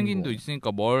멀대 펭귄도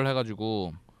있으니까 뭘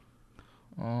해가지고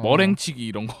머랭치기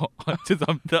이런 거.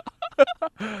 죄송합니다.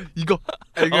 이거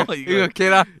이거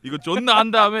계란. 이거 존나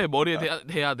한 다음에 머리에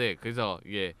대야 돼. 그래서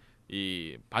이게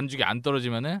이 반죽이 안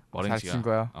떨어지면은 머랭치가 친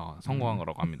거야. 성공한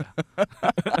거라고 합니다.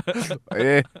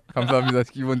 예, 감사합니다.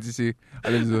 기본 지식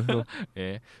알려주셔서.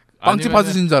 예. 빵집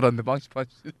하시는 줄 알았는데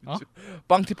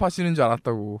빵집 하시는 줄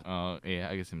알았다고. 예,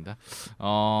 알겠습니다.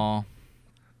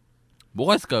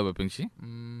 뭐가 있을까요, 몇병 씨?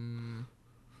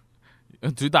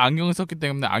 둘 다 안경을 썼기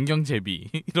때문에 안경 제비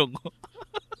이런 거.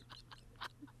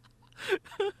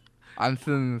 안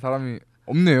쓴 사람이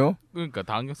없네요. 그러니까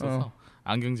다 안경 썼어.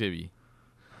 안경 제비.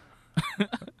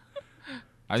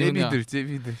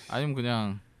 제비들. 아니면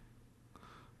그냥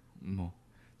뭐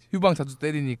휴방 자주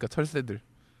때리니까 철새들.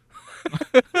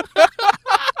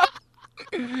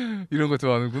 이런 거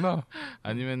좋아하는구나.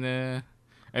 아니면은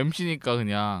MC니까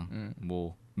그냥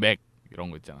뭐 맥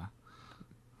이런 거 있잖아.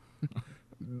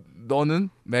 너는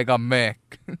메가 맥.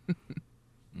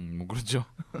 뭐 그렇죠.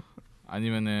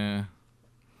 아니면은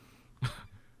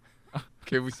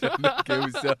개무시하네.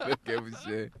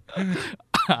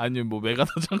 아니면 뭐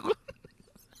메가더 장군.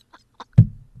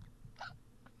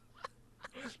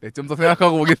 네, 좀 더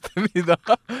생각하고 오겠습니다.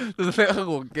 좀 더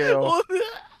생각하고 올게요.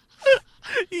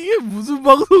 이게 무슨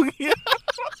방송이야?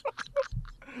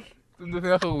 좀 더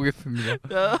생각하고 오겠습니다.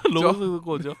 야, 로고스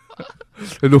듣고 오죠.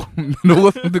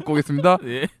 로고스 듣고 오겠습니다.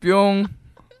 예. 뿅.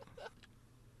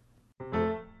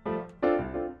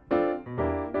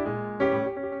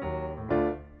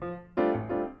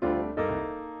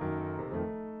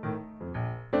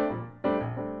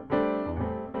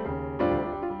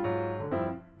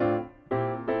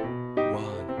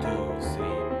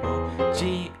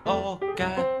 지옥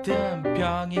같은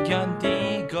병이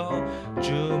견디고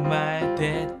주말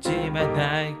됐지만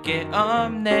할 게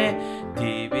없네.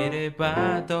 TV를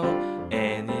봐도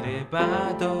애니를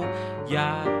봐도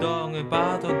야동을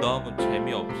봐도 너무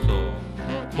재미없어.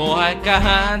 뭐 할까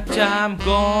한참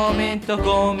고민 또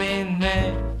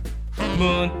고민해.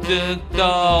 문득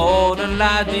떠오른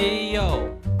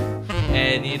라디오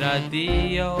애니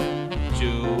라디오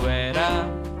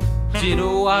주애라.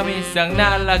 지루함이 싹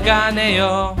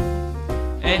날아가네요.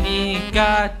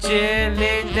 애니가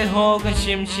찔릴 때 혹은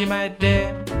심심할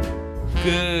때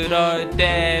그럴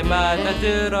때마다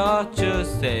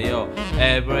들어주세요.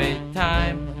 Every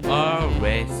time,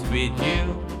 always with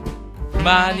you.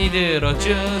 많이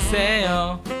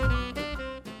들어주세요.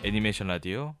 애니메이션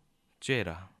라디오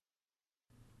쬐라.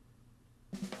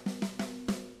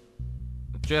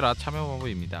 쬐라 참여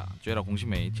방법입니다. 쬐라 공식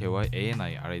메일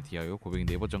JYANIRADIO 고백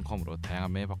네이버.com으로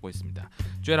다양한 메일 받고 있습니다.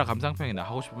 쬐라 감상평이나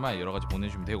하고 싶은 말 여러 가지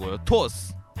보내주시면 되고요.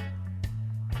 토스!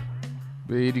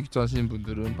 메일이 귀찮으신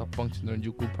분들은 팟빵 채널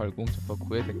 6980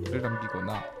 잡박후에 댓글을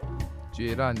남기거나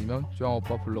쥐에라 아니면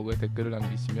쭈앙오빠 블로그에 댓글을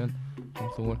남기시면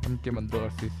방송을 함께 만들어갈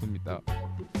수 있습니다.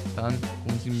 단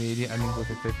공식 메일이 아닌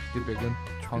곳에서의 피드백은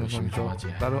방송에서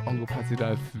따로 언급하지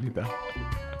않습니다.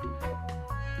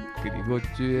 그리고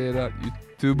쥐에라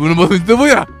유튜브는 무슨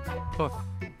유튜브야!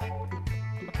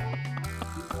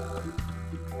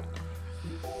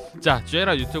 자,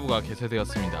 쬐라 유튜브가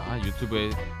개설되었습니다. 유튜브에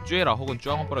쬐라 혹은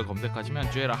쭈앙오빠를 검색하시면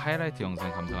쬐라 하이라이트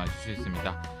영상 감상하실 수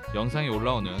있습니다. 영상이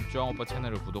올라오는 쭈앙오빠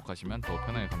채널을 구독하시면 더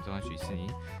편하게 감상할 수 있으니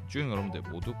쭈잉 여러분들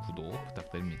모두 구독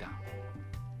부탁드립니다.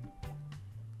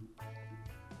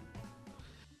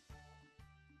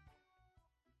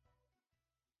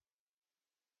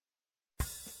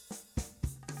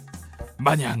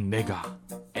 만약 내가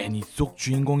애니 속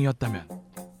주인공이었다면,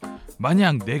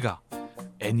 만약 내가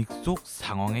애니 속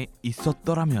상황에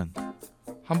있었더라면,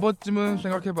 한 번쯤은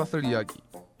생각해봤을 이야기.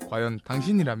 과연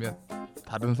당신이라면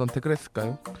다른 선택을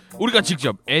했을까요? 우리가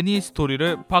직접 애니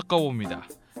스토리를 바꿔봅니다.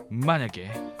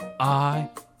 만약에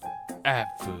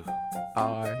IF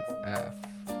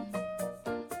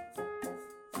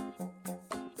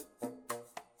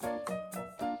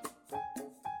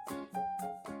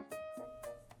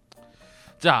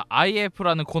자,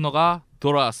 IF라는 코너가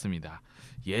돌아왔습니다.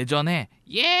 예전에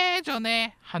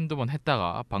한두 번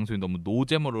했다가 방송이 너무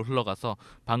노잼으로 흘러가서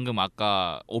방금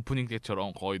아까 오프닝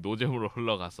때처럼 거의 노잼으로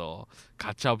흘러가서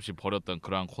가차없이 버렸던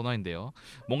그러한 코너인데요.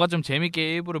 뭔가 좀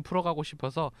재밌게 일부를 풀어가고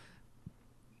싶어서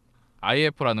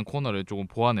IF라는 코너를 조금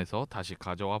보완해서 다시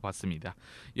가져와 봤습니다.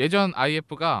 예전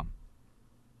IF가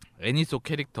애니 속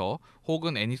캐릭터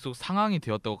혹은 애니 속 상황이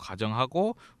되었다고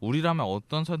가정하고 우리라면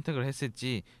어떤 선택을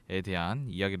했을지에 대한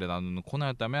이야기를 나누는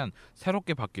코너였다면,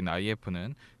 새롭게 바뀐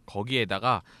IF는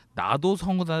거기에다가 나도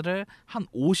성우다를 한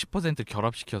 50%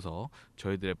 결합시켜서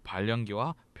저희들의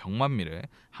발연기와 병만미를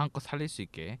한껏 살릴 수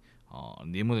있게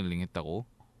리모델링했다고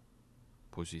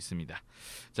볼 수 있습니다.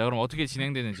 자, 그럼 어떻게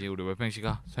진행되는지 우리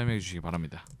웹팽씨가 설명해 주시기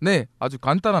바랍니다. 네, 아주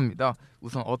간단합니다.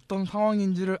 우선 어떤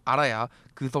상황인지를 알아야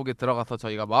그 속에 들어가서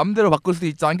저희가 마음대로 바꿀 수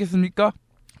있지 않겠습니까?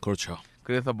 그렇죠.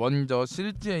 그래서 먼저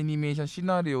실제 애니메이션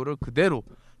시나리오를 그대로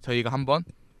저희가 한번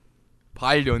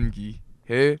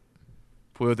발연기해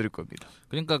보여드릴 겁니다.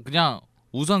 그러니까 그냥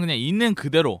우선 그냥 있는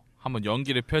그대로 한번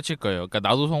연기를 펼칠 거예요. 그러니까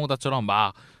나도 성우다처럼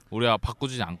막 우리가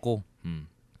바꾸지 않고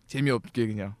재미없게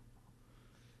그냥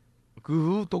그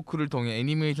후 토크를 통해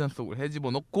애니메이션 속을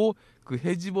헤집어 놓고 그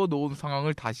헤집어 놓은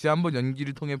상황을 다시 한번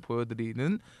연기를 통해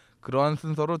보여드리는 그러한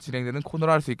순서로 진행되는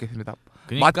코너를 할 수 있겠습니다.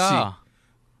 그러니까 마치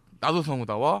나도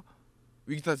성우다와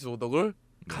위기타치 오덕을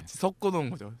같이 섞어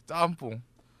놓은 거죠. 짬뽕.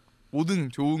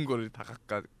 모든 좋은 거를 다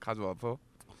가져와서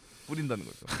뿌린다는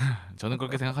거죠. 저는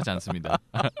그렇게 생각하지 않습니다.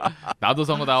 나도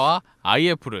성우다와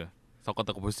IF를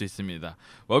섞었다고 볼 수 있습니다.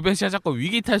 월뱅씨가 자꾸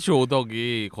위기탈출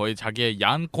오덕이 거의 자기의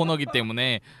얀 코너기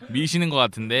때문에 미시는 것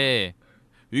같은데,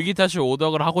 위기탈출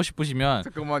오덕을 하고 싶으시면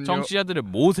잠깐만요. 청취자들을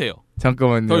모으세요.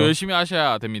 잠깐만요. 더 열심히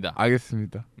하셔야 됩니다.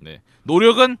 알겠습니다. 네,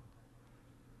 노력은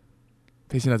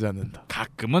배신하지 않는다.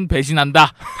 가끔은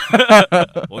배신한다.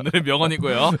 오늘의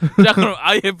명언이고요. 자, 그럼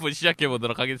IF 시작해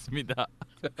보도록 하겠습니다.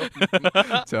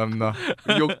 참나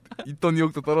있던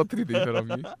의욕도 떨어뜨리네 이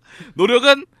사람이.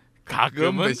 노력은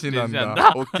가끔은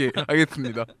배신한다. 오케이,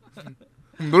 알겠습니다.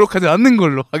 노력하지 않는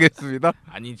걸로 하겠습니다.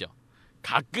 아니죠.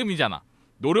 가끔이잖아.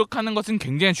 노력하는 것은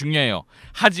굉장히 중요해요.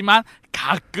 하지만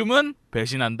가끔은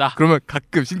배신한다. 그러면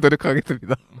가끔씩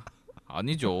노력하겠습니다.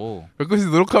 아니죠. 가끔씩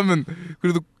노력하면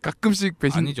그래도 가끔씩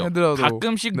아니죠. 배신하더라도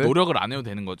가끔씩 네? 노력을 안 해도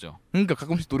되는 거죠. 그러니까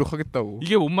가끔씩 노력하겠다고.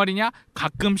 이게 뭔 말이냐?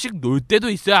 가끔씩 놀 때도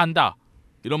있어야 한다.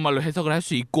 이런 말로 해석을 할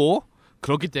수 있고,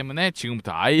 그렇기 때문에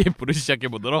지금부터 IF를 시작해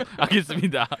보도록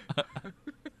하겠습니다.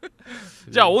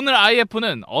 자, 오늘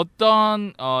IF는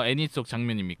어떤 애니 속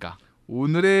장면입니까?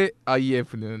 오늘의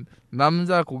IF는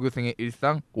남자 고교생의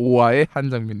일상 5화의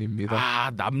한 장면입니다. 아,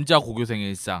 남자 고교생의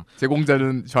일상.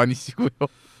 제공자는 저 아니시고요.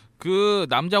 그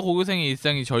남자 고교생의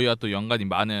일상이 저희와 또 연관이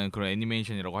많은 그런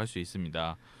애니메이션이라고 할 수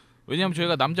있습니다. 왜냐하면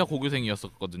저희가 남자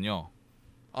고교생이었었거든요.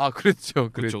 아, 그렇죠.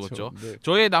 그렇죠. 네.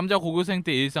 저의 남자 고교생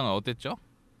때 일상은 어땠죠?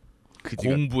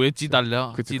 공부에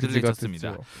찌들려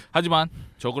있었습니다. 하지만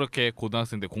저 그렇게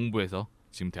고등학생 때 공부해서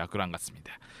지금 대학교를 안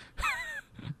갔습니다.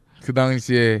 그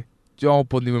당시에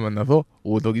쫑오퍼님을 만나서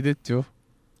오덕이 됐죠.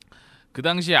 그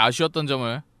당시에 아쉬웠던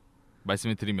점을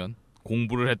말씀을 드리면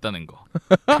공부를 했다는 거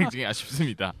굉장히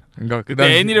아쉽습니다. 그러니까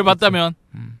그때 애니를 봤다면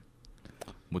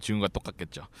뭐 지금과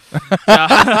똑같겠죠.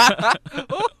 자,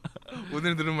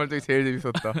 오늘 들은 말 중에 제일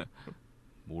재밌었다.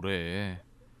 뭐래?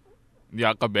 니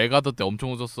아까 메가더 때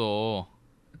엄청 웃었어.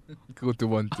 그거 두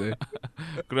번째.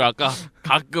 그리고 아까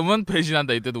가끔은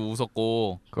배신한다 이때도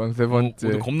웃었고. 그건 세 번째.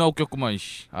 오늘 겁나 웃겼구만.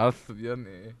 씨. 알았어,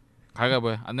 미안해.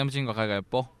 가위바위보. 안 내면 거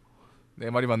가위바위보. 내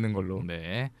말이 맞는 걸로.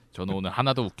 네, 저는 오늘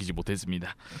하나도 웃기지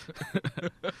못했습니다.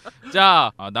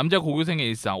 자, 남자 고교생의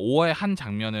일상 5화의 한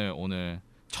장면을 오늘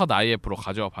첫 IF로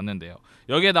가져와 봤는데요.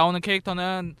 여기에 나오는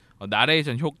캐릭터는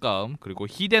나레이션 효과음, 그리고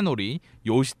히데노리,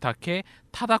 요시타케,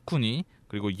 타다쿠니,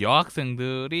 그리고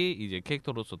여학생들이 이제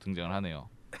캐릭터로서 등장을 하네요.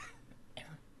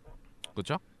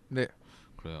 그렇죠? 네.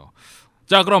 그래요.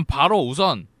 자, 그럼 바로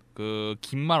우선 그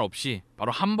긴 말 없이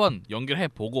바로 한번 연결해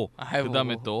보고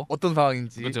그다음에 또 어떤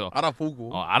상황인지 그쵸?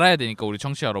 알아보고 알아야 되니까 우리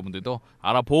청취자 여러분들도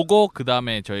알아보고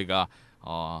그다음에 저희가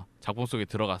작품 속에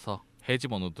들어가서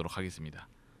해집어 놓도록 하겠습니다.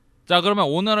 자, 그러면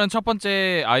오늘은 첫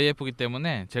번째 IF이기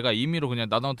때문에 제가 임의로 그냥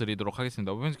나눠 드리도록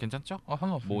하겠습니다. 보면서 괜찮죠?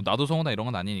 상관없어. 뭐 나도 성우다 이런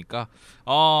건 아니니까.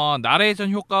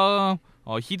 나레이션 효과음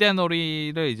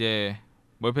히데노리를 이제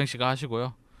멀팽 씨가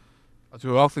하시고요. 저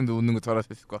여학생들 웃는 거 잘할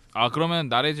수 있을 것 같아. 그러면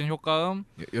나레이션 효과음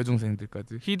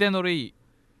여중생들까지. 히데노리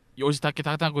요시타케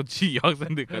타다쿠치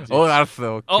여학생들까지.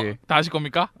 알았어. 오케이. 다 하실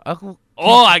겁니까? 그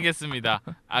알겠습니다.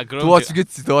 그럼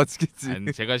도와주겠지.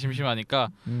 제가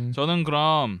심심하니까 저는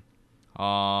그럼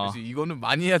그치, 이거는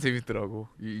많이 해야 재밌더라고.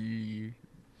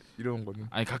 이런 거는.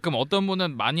 아니 가끔 어떤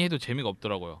분은 많이 해도 재미가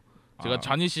없더라고요. 제가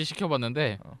잔이 씨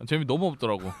시켜봤는데 재미 너무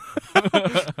없더라고.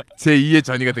 제 2의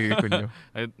잔이가 되겠군요.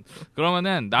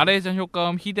 그러면은 나레이션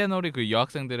효과음 히데노리 그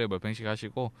여학생들을 멀팽식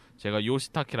하시고 제가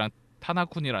요시타케랑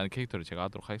타나쿠니라는 캐릭터를 제가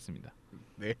하도록 하겠습니다.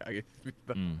 네,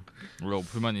 알겠습니다. 왜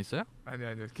불만이 있어요?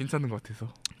 아니요, 괜찮은 것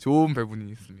같아서. 좋은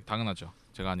배분이 있습니다. 당연하죠.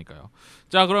 제가 하니까요.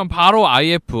 자, 그럼 바로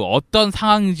IF 어떤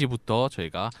상황인지부터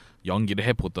저희가 연기를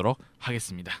해보도록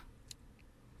하겠습니다.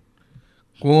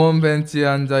 공원 벤치에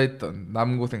앉아있던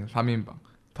남고생 3인방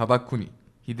다다쿠니,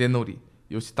 히데노리,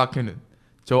 요시타케는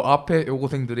저 앞에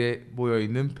여고생들의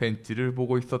모여있는 벤치를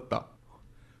보고 있었다.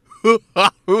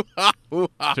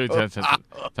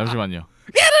 잠시만요.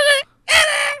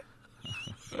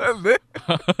 네?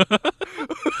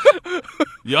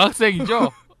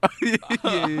 여학생이죠? 예.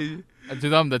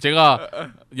 죄송합니다. 제가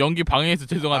연기 방해해서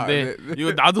죄송한데 네.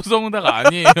 이거 나도 성우다가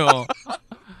아니에요.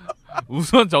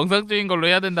 우선 정상적인 걸로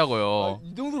해야 된다고요.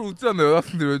 이 정도로 웃지 않나요,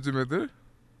 여학생들 요즘 애들?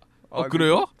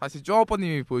 그래요? 다시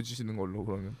쪼아빠님이 보여주시는 걸로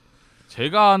그러면.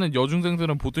 제가 아는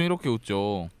여중생들은 보통 이렇게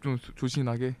웃죠. 좀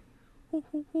조신하게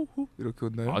호호호호 이렇게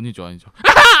웃나요? 아니죠.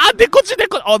 내 꽃이 내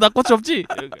꽃. 나 꽃이 없지.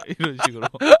 이런 식으로.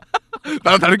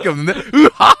 나랑 다를 게 없는데?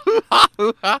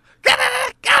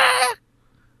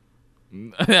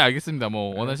 네, 알겠습니다.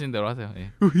 뭐 원하시는 대로 하세요.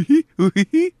 예.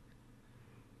 으히?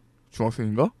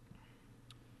 중학생인가?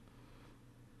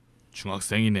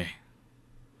 중학생이네.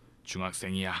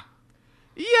 중학생이야.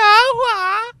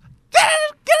 야화!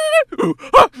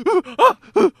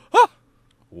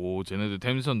 오, 쟤네들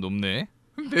텐션 높네.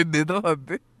 내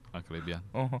단한데? 그래 미안.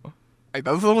 아니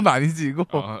나도 성은 아니지 이거.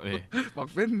 예. 막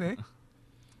뺐네.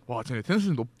 와, 쟤네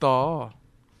텐션 높다.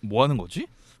 뭐 하는 거지?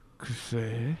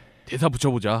 글쎄. 대사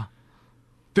붙여보자.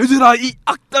 되들아 이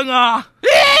악당아.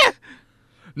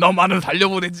 너만은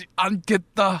살려보내지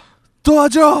않겠다.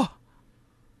 도와줘.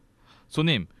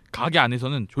 손님, 가게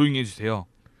안에서는 조용히 해주세요.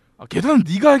 계산은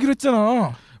네가 하기로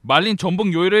했잖아. 말린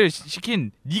전복 요리를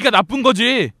시킨 네가 나쁜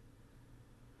거지.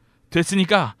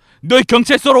 됐으니까 너희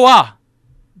경찰서로 와.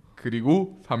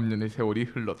 그리고 3년의 세월이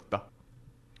흘렀다.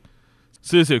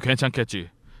 슬슬 괜찮겠지.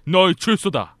 너희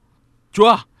출소다.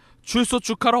 좋아, 출소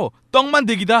축하로 떡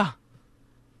만들기다.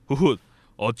 후훗,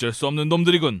 어쩔 수 없는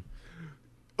놈들이군.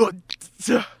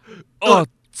 어짜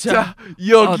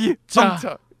여기 어짜.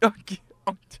 엉차 여기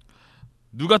엉차.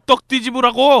 누가 떡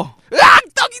뒤집으라고?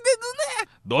 떡이 내 눈에.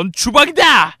 넌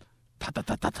추박이다.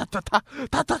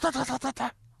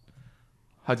 타타타타타타타타타타타타타.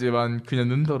 하지만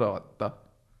그녀는 돌아왔다.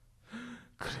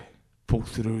 그래,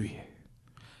 복수를 위해.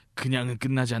 그냥은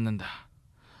끝나지 않는다.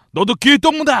 너도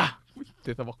길동무다.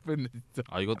 대사 막 뺐네 진짜.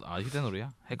 이거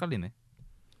히데노리야? 헷갈리네.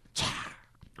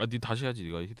 니 다시 해야지.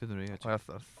 네가 히데노리 해야지.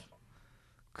 알았어.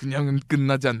 그냥은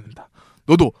끝나지 않는다.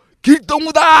 너도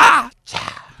길동무다.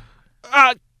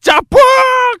 자폭!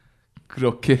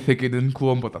 그렇게 세계는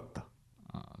구원받았다.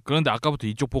 그런데 아까부터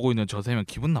이쪽 보고 있는 저 세 명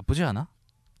기분 나쁘지 않아?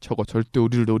 저거 절대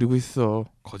우리를 노리고 있어.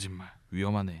 거짓말.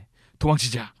 위험하네.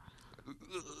 도망치자.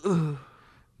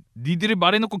 니들이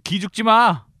말해놓고 기죽지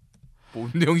마.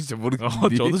 뭔 내용인지 잘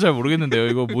모르겠는데. 저도 잘 모르겠는데요.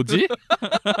 이거 뭐지?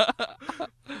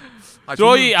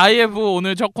 저희 저희 IF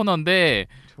오늘 첫 코너인데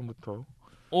처음부터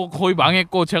거의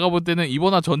망했고 제가 볼 때는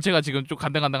이번화 전체가 지금 좀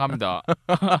간당간당합니다.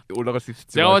 올라갈 수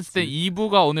있을지. 제가 봤을 때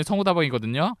 2부가 오늘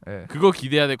성우다방이거든요. 예. 그거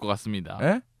기대해야 될 것 같습니다.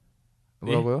 예?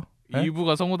 뭐라고요? 예?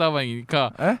 2부가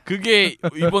성우다방이니까 예? 그게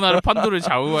이번화를 판도를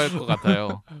좌우할 것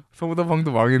같아요.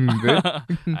 성우다방도 망했는데.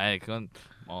 아이 그건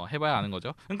해봐야 아는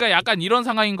거죠. 그러니까 약간 이런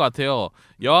상황인 것 같아요.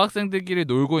 여학생들끼리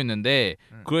놀고 있는데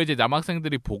그걸 이제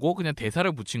남학생들이 보고 그냥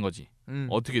대사를 붙인 거지.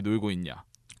 어떻게 놀고 있냐.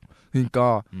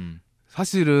 그러니까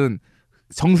사실은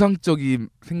정상적인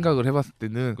생각을 해봤을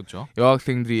때는 그렇죠.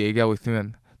 여학생들이 얘기하고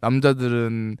있으면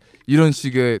남자들은 이런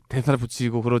식의 대사를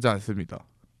붙이고 그러지 않습니다.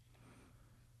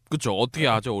 그렇죠. 어떻게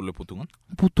하죠 원래 보통은?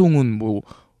 보통은 뭐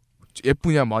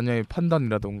예쁘냐 마냐의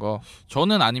판단이라던가.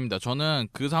 저는 아닙니다. 저는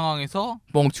그 상황에서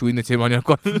뻥치고 있네. 제일 많이 할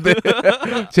것 같은데.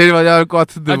 제일 많이 할 것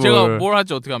같은데. 제가 뭘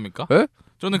할지 어떻게 합니까? 에?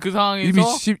 저는 그 상황에서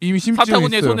이미 심증이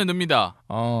사타구니에 있어요. 손을 넣습니다.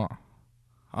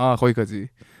 거기까지.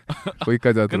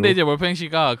 거기까지 하도록. 근데 이제 몰팽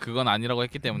씨가 그건 아니라고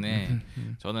했기 때문에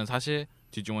저는 사실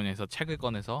뒷주머니에서 책을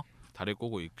꺼내서 다리를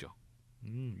꼬고 읽죠.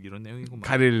 이런 내용이구만.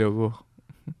 가리려고.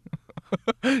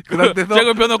 그 상태에서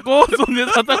책을 펴놓고 손에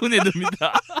사타구니에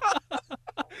넣습니다.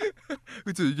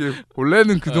 그쵸. 이게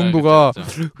원래는 그 정도가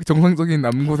그쵸. 정상적인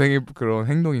남고생의 그런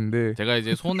행동인데. 제가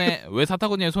이제 손에 왜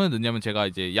사타구니에 손을 넣냐면 제가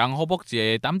이제 양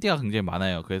허벅지에 땀띠가 굉장히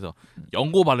많아요. 그래서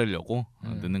연고 바르려고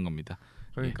넣는 겁니다.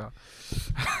 그러니까.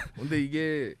 근데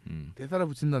이게 대사를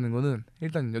붙인다는 거는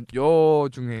일단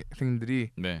여중생들이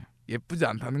네. 예쁘지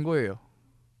않다는 거예요.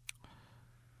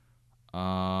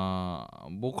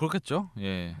 뭐 그렇겠죠.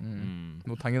 예.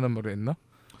 뭐 당연한 말을 했나?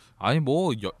 아니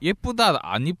뭐 예쁘다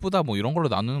안 예쁘다 뭐 이런 걸로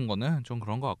나누는 거는 좀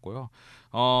그런 것 같고요.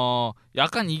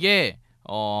 약간 이게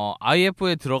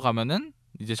IF에 들어가면은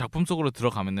이제 작품 속으로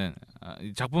들어가면은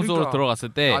작품 속으로 그러니까 들어갔을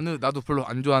때 나도 별로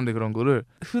안 좋아하는데 그런 거를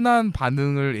흔한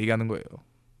반응을 얘기하는 거예요.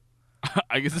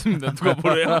 알겠습니다. 누가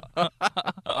뭐래요?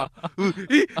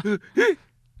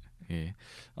 예.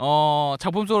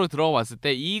 작품 속으로 들어가 봤을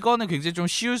때 이거는 굉장히 좀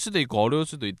쉬울 수도 있고 어려울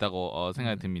수도 있다고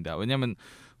생각이 듭니다. 왜냐면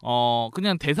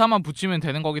그냥 대사만 붙이면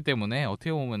되는 거기 때문에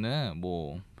어떻게 보면은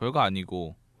뭐 별거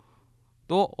아니고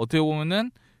또 어떻게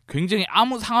보면은 굉장히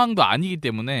아무 상황도 아니기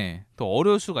때문에 더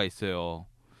어려울 수가 있어요.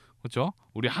 그렇죠?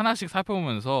 우리 하나씩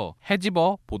살펴보면서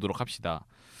해집어 보도록 합시다.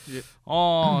 예.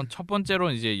 첫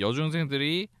번째로 이제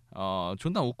여중생들이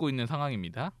존나 웃고 있는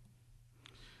상황입니다.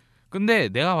 근데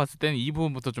내가 봤을 때는 이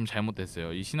부분부터 좀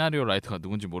잘못됐어요. 이 시나리오 라이터가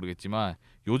누군지 모르겠지만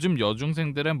요즘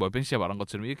여중생들은 멀팽 씨가 말한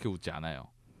것처럼 이렇게 웃지 않아요.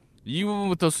 이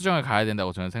부분부터 수정을 가야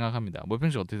된다고 저는 생각합니다. 멀팽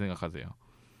씨 어떻게 생각하세요?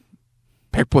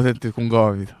 100%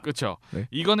 공감합니다. 그렇죠. 네.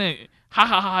 이거는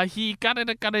하하하 히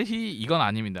까르르 까르 히 이건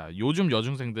아닙니다. 요즘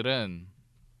여중생들은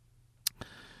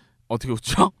어떻게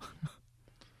웃죠?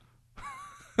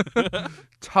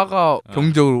 차가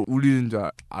병적으로 울리는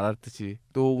줄 알았듯이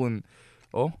또 혹은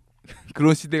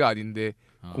그런 시대가 아닌데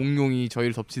공룡이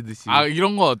저희를 덮치듯이.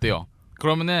 이런 거 어때요?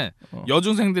 그러면은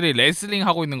여중생들이 레슬링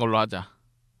하고 있는 걸로 하자.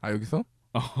 여기서?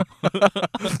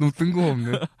 너무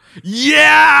뜬금없네. 예!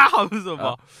 하면서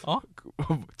막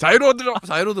자이로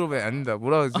드롭이 아니다.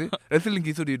 뭐라 그러지? 레슬링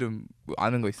기술 이름 뭐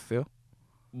아는 거 있어요?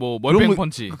 뭐 멀팽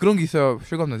펀치 그런 게 있어야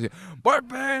실감나지.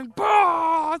 멀팽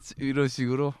펀치 이런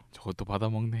식으로. 저것도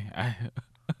받아먹네.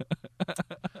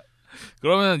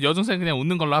 그러면 여중생 그냥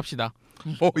웃는 걸로 합시다.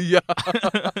 뭐야?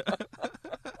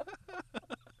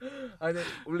 아니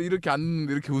원래 이렇게 안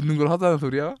이렇게 웃는 걸 하자는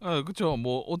소리야? 그렇죠.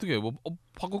 뭐 어떻게 뭐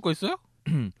바꿀 거 있어요?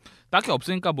 딱히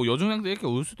없으니까 뭐 여중생들 이렇게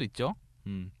울 수도 있죠.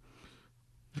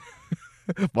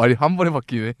 말이 한 번에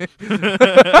바뀌네.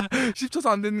 10초도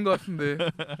안 되는 것 같은데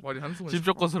말이 한순간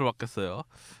 10초 것으로 바뀌었어요.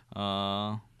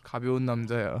 가벼운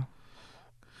남자야.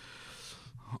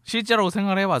 실제로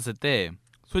생각을 해봤을 때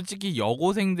솔직히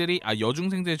여중생들이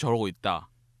저러고 있다.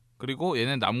 그리고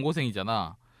얘는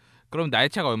남고생이잖아. 그럼 나이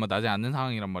차가 얼마 나지 않는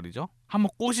상황이란 말이죠. 한번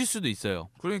꼬실 수도 있어요.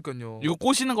 그러니까요. 이거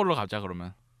꼬시는 걸로 가자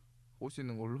그러면.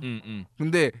 꼬시는 걸로?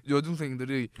 근데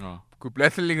여중생들이 그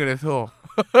레슬링을 해서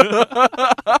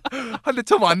한 대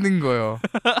쳐 맞는 거예요.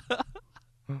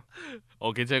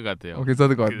 괜찮을 것 같아요.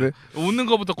 괜찮을 것 같아. 웃는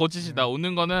거부터 고치시다.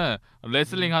 웃는 거는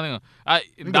레슬링 하는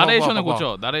나레이션을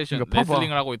고쳐. 나레이션 그러니까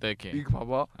레슬링을 하고 있다 이렇게. 이거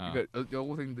봐봐. 그러니까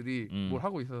여고생들이 뭘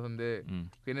하고 있었는데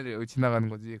걔네들 여기 지나가는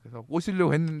거지. 그래서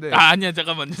꼬시려고 했는데 아니야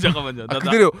잠깐만요.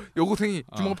 그대로 여고생이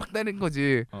주먹을 팍 때린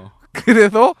거지.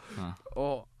 그래서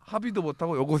합의도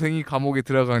못하고 여고생이 감옥에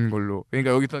들어가는 걸로.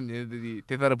 그러니까 여기선 얘네들이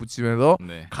대사를 붙이면서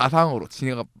가상으로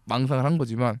지네가 망상을 한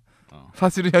거지만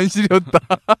사실은 현실이었다.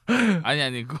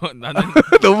 아니 그거 나는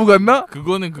너무 갔나?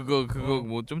 그거는 그거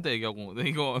뭐 좀 이따 얘기하고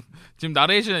이거 지금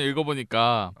나레이션을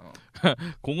읽어보니까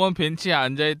공원 벤치에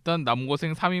앉아있던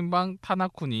남고생 3인방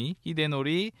타나쿠니,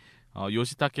 히데노리,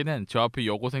 요시타케는 저 앞에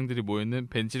여고생들이 모여있는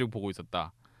벤치를 보고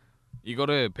있었다.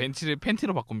 이거를 벤치를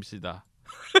팬티로 바꿉시다.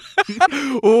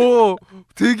 오,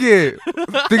 되게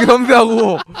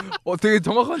섬세하고 되게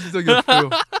정확한 지적이었어요.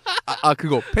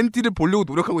 그거 팬티를 보려고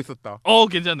노력하고 있었다.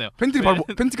 괜찮네요.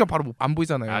 팬티가 바로 안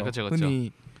보이잖아요. 그렇죠.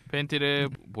 흔히 팬티를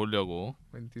보려고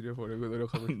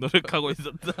노력하고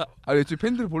있었다. 아니 지금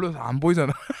팬티를 보려서 안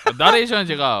보이잖아. 나레이션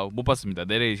제가 못 봤습니다.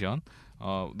 내레이션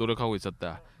노력하고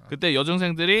있었다. 그때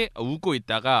여중생들이 웃고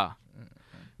있다가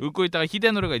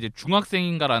히데노리가 이제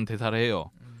중학생인가라는 대사를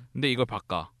해요. 근데 이걸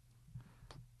바꿔.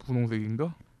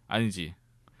 분홍색인가? 아니지.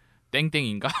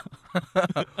 땡땡인가?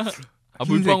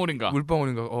 물방울인가?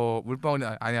 물방울이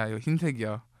아니야. 이거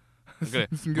흰색이야. 그래.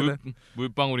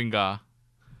 물방울인가?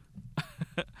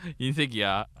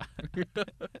 흰색이야.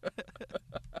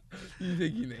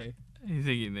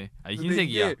 흰색이네.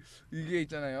 흰색이야. 이게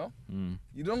있잖아요.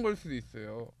 이런 걸 수도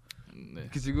있어요. 네.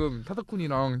 지금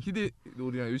타다쿤이랑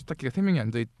히데노리랑 요시타케가 3명이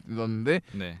앉아 있었는데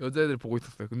네. 여자애들 보고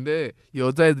있었어요. 근데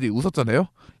여자애들이 웃었잖아요.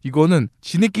 이거는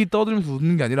지네끼리 떠들면서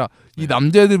웃는 게 아니라 이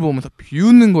남자애들 보면서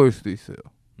비웃는 거일 수도 있어요.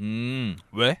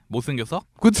 왜? 못생겨서?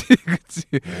 그치.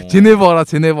 쟤네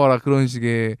봐라 그런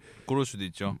식의. 그럴 수도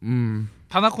있죠.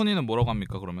 타나쿠니는 뭐라고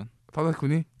합니까 그러면?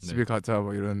 타다쿤이 집에 가자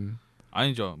뭐 이런.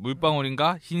 아니죠.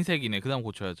 물방울인가? 흰색이네. 그다음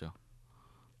고쳐야죠.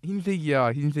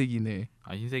 흰색이네.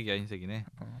 흰색이네.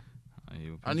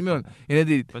 아니면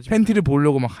얘네들이 팬티를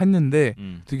보려고 막 했는데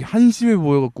되게 한심해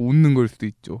보여갖고 웃는 걸 수도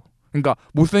있죠. 그러니까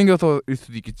못생겨서일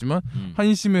수도 있겠지만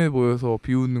한심해 보여서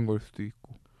비웃는 걸 수도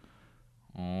있고.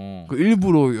 그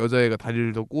일부러 여자애가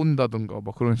다리를 더 꼰다던가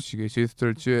막 그런 식의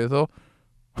제스처를 취해서.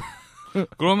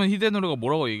 그러면 히데노리가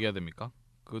뭐라고 얘기해야 됩니까?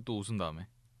 그것도 웃은 다음에.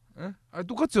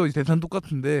 똑같죠. 대사는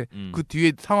똑같은데 그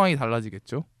뒤에 상황이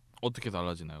달라지겠죠. 어떻게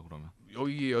달라지나요 그러면?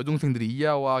 여기 여중생들이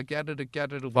이야와 깨르르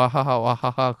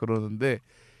와하하 그러는데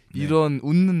이런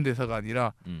웃는 대사가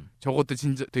아니라 저것도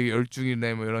진짜 되게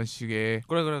열중이네 뭐 이런 식의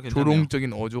그래 괜찮네요.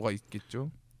 조롱적인 어조가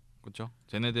있겠죠. 그렇죠.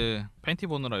 쟤네들 팬티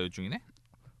보느라 열중이네.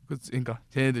 그러니까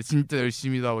쟤네들 진짜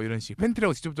열심히다 뭐 이런 식.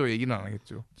 팬티라고 직접적으로 얘기는 안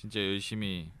하겠죠. 진짜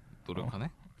열심히 노력하네.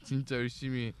 진짜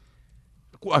열심히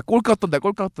꼴 같던다.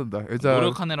 여자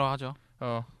노력하네로 하죠.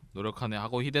 노력하네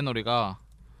하고 히데노리가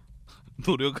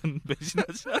노력은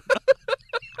배신하지 않아.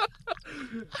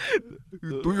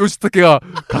 요시타케가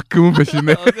가끔은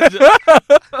배신해.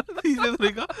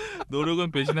 히데노리가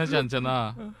노력은 배신하지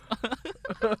않잖아.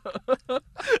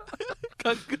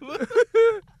 가끔은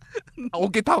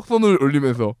어깨 탁 손을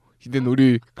올리면서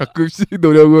히데노리 가끔씩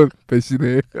노력은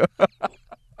배신해.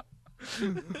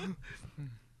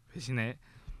 배신해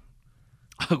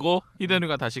하고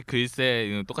히데노리가 다시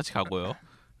글쎄 똑같이 가고요.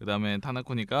 그 다음에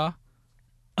타나쿠니가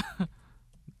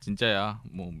진짜야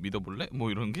뭐 믿어볼래? 뭐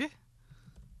이런 게?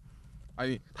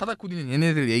 아니 타다쿠니는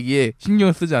얘네들 얘기에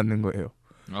신경을 쓰지 않는 거예요.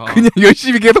 그냥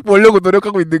열심히 계속 보려고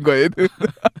노력하고 있는 거야 얘들.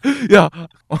 야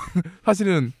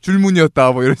사실은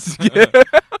줄무늬였다 뭐 이런 식의.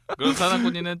 그럼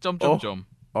타나쿠니는 점점점.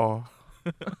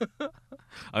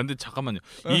 근데 잠깐만요.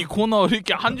 이 코너를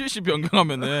이렇게 한 줄씩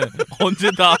변경하면은 언제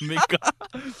다 합니까?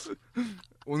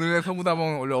 오늘의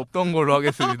서무담은 원래 없던 걸로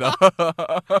하겠습니다.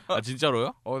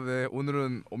 진짜로요? 네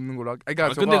오늘은 없는 걸로 그러니까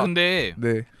근데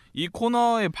네. 이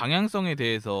코너의 방향성에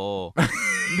대해서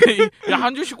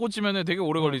한 줄씩 꽂히면 되게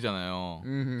오래 걸리잖아요.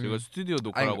 제가 스튜디오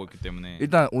녹화를 하고 있기 때문에.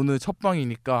 일단 오늘 첫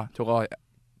방이니까 제가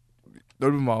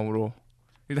넓은 마음으로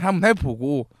일단 한번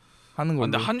해보고 하는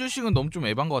걸로. 근데 한 줄씩은 너무 좀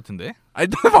에반 것 같은데?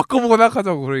 일단 바꿔보고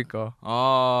생각하자고. 그러니까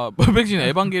백신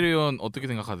에반게리온 어떻게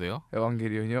생각하세요?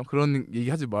 에반게리온이요? 그런 얘기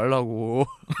하지 말라고.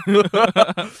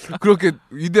 그렇게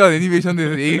위대한 애니메이션에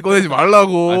대해서 얘기 꺼내지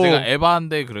말라고. 제가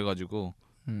에반데 그래가지고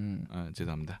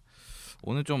죄송합니다.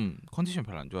 오늘 좀 컨디션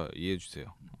별로 안 좋아요. 이해해 주세요.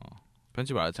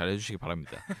 편집 잘 해주시기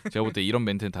바랍니다. 제가 볼 때 이런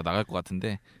멘트는 다 나갈 것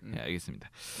같은데 알겠습니다.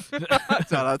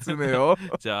 잘하시네요.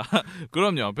 자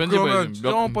그럼요. 편집을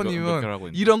몇 번님은 하고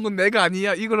있는데. 이런 건 내가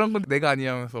아니야, 이런 건 내가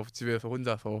아니야 하면서 집에서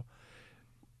혼자서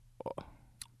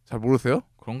잘 모르세요?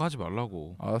 그런 거 하지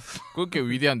말라고. 알았어. 그렇게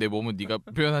위대한 내 몸은 네가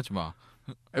표현하지 마.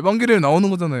 에반게리온 나오는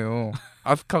거잖아요.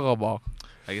 아스카가 막.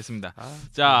 알겠습니다.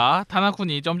 자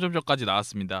타나쿠니 점점점까지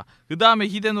나왔습니다. 그 다음에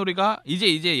히데노리가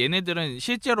이제 얘네들은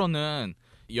실제로는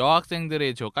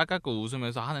여학생들의 저 깔깔거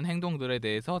웃으면서 하는 행동들에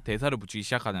대해서 대사를 붙이기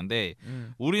시작하는데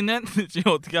우리는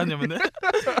지금 어떻게 하냐면은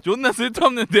존나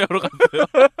쓸데없는 대화로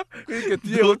갔어요. 그러니까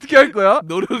뒤에 어떻게 할 거야?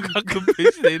 노력 가끔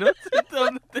배신해 이런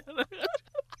쓸데없는 대화를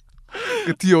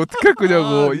그 뒤에 어떻게 할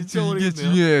거냐고. 진짜 이게 모르겠네요.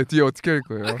 중요해. 뒤에 어떻게 할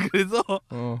거예요? 그래서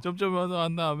어. 점점면서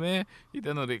한 다음에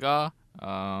히데노리가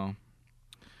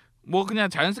뭐 그냥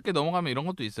자연스럽게 넘어가면 이런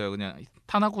것도 있어요. 그냥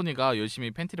타나쿠니가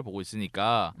열심히 팬티를 보고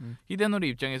있으니까 히데노리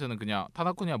입장에서는 그냥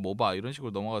타나쿠니야 뭐 봐 이런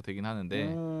식으로 넘어가 되긴 하는데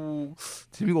오,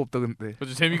 재미가 없다 근데.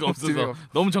 그렇죠. 재미가 없어서 재미가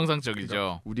너무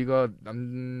정상적이죠. 우리가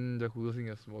남자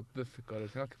고교생이었으면 어땠을까를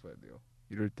생각해봐야 돼요.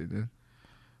 이럴 때는.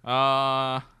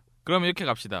 그럼 이렇게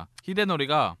갑시다.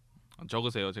 히데노리가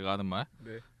적으세요. 제가 하는 말.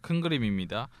 네. 큰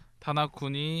그림입니다.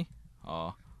 타나쿠니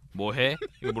뭐해?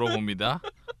 이거 물어봅니다.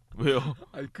 왜요?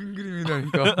 아니 큰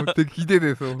그림이라니까 되게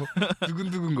기대돼서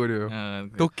두근두근거려요.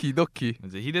 덕키.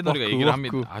 이제 히데노리가 와쿠, 얘기를 와쿠.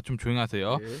 합니다. 좀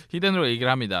조용하세요. 네. 히데노리가 얘기를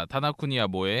합니다. 타나쿠니야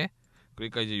뭐해?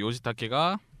 그러니까 이제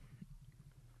요시타케가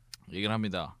얘기를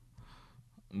합니다.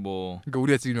 뭐 그러니까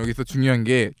우리가 지금 여기서 중요한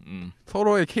게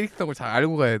서로의 캐릭터를 잘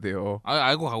알고 가야 돼요.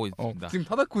 알고 가고 있습니다. 지금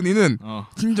타다쿠니는 어.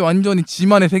 진짜 완전히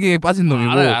지만의 세계에 빠진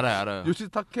놈이고 알아요.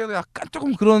 요시타케는 약간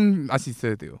조금 그런 맛이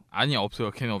있어야 돼요. 아니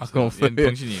없어요. 걔는 없어요. 그건 없어요? 얘는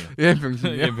병신이에요. 얘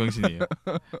병신이야. 얘는 병신이에요.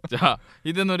 자,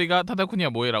 히데노리가 타다쿠니야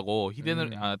뭐해라고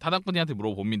타다쿠니한테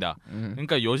물어봅니다.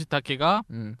 그러니까 요시타케가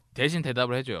대신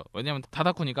대답을 해줘요. 왜냐면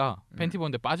타다쿠니가 팬티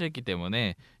보는데 빠져있기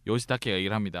때문에 요시타케가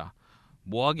얘기를 합니다.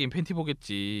 뭐 하긴 팬티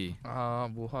보겠지.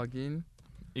 뭐 하긴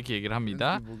이렇게 얘기를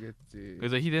합니다. 팬티 보겠지.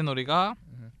 그래서 히데노리가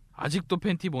아직도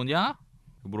팬티 보냐?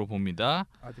 물어봅니다.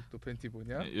 아직도 팬티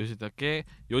보냐?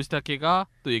 요시타케가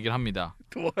또 얘기를 합니다.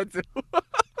 도와줘.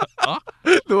 어?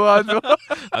 도와줘.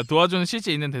 도와주는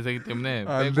실제 있는 대사이기 때문에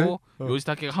안 빼고 돼?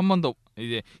 요시타케가 한 번 더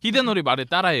이제 히데노리 말을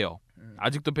따라해요.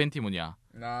 아직도 팬티 보냐?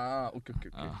 오케이.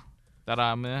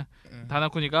 따라하면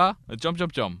타나쿠니가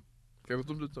점점점. 계속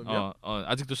점점점이야.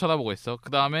 아직도 쳐다보고 있어. 그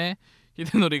다음에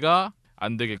히데노리가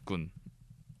안 되겠군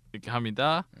이렇게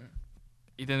합니다.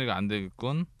 히데노리가 안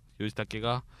되겠군.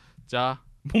 요시타케가 자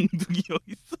몽둥이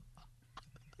여기 있어.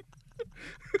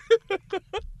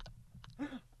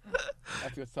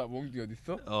 자 몽둥이 어디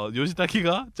있어?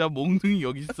 요시타케가 자 몽둥이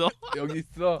여기 있어. 여기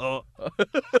있어.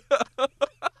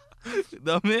 그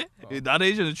다음에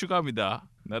나레이션을 추가합니다.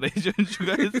 나레이션을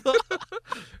추가해서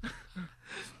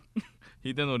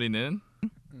히데노리는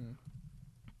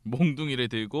몽둥이를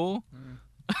들고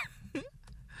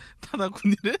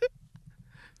타나쿠니를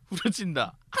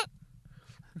후려친다.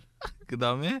 그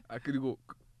다음에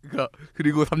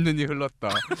그리고 3년이 흘렀다.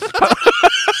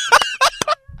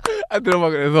 들어봐.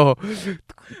 그래서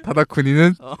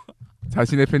타다쿠니는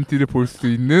자신의 팬티를 볼 수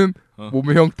있는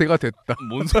몸의 형태가 됐다.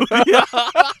 뭔 소리야?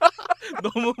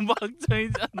 너무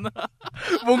막장이잖아.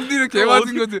 몽둥이를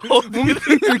개맞은 거지. 몽둥이를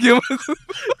개맞은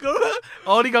그러면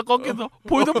어리가 꺾여서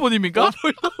폴더폰입니까?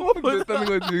 폴더폰 됐다는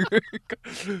거지. 그러니까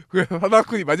그래서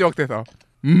타다쿠니 마지막 대사.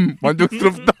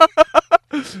 만족스럽다.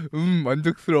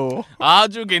 만족스러워.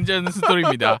 아주 괜찮은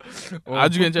스토리입니다.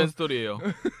 아주 괜찮은 스토리예요.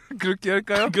 그렇게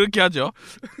할까요? 그렇게 하죠.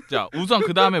 자, 우선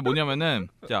그 다음에 뭐냐면은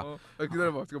자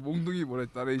기다려봐. 지금 몽둥이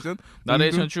뭐랬지?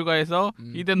 나레이션 추가해서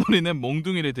히데노리는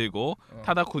몽둥이를 들고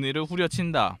타다쿠니를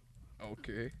후려친다.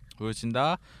 오케이.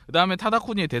 후려친다. 그 다음에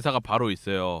타다쿠니의 대사가 바로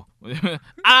있어요. 뭐냐면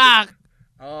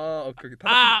오케이.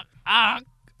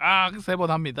 세 번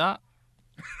합니다.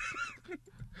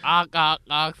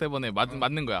 세 번에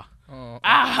맞는 거야.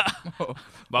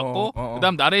 맞고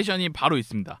그다음 나레이션이 바로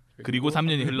있습니다. 그리고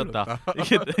 3년이 흘렀다.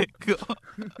 이게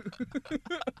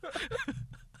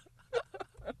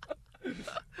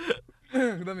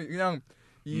그다음에 그냥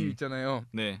이 있잖아요.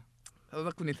 네.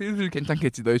 타다쿠니 슬슬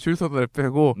괜찮겠지. 너의 출소를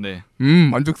빼고 네.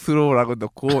 만족스러워라고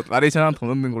넣고 나레이션 하나 더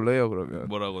넣는 걸로 해요. 그러면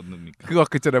뭐라고 넣습니까? 그거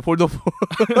아까 있잖아요. 폴더폰.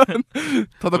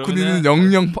 타다쿠니는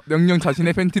영영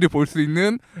자신의 팬티를 볼 수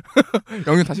있는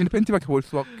영영 자신의 팬티밖에 볼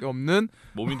수밖에 없는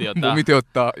몸이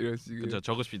되었다. 이런 식의. 그렇죠.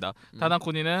 적읍시다.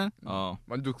 타다쿠니는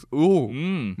만족스러워.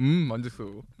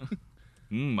 만족스러워.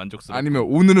 아니면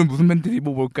오늘은 무슨 팬티를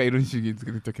입어볼까 이런 식이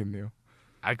괜찮겠네요.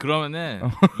 그러면은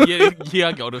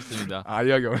이해하기 어렵습니다.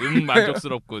 이해하기 어렵.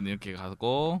 만족스럽군 이렇게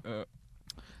가고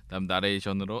다음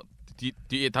나레이션으로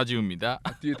뒤에 다 지웁니다.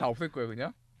 뒤에 다 없앨 거예요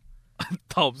그냥?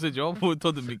 다 없애죠. 뭘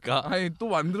더 듭니까? 아니 또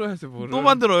만들어야지 뭐를. 또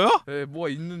만들어요? 네, 뭐가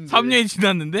있는데. 3년이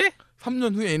지났는데?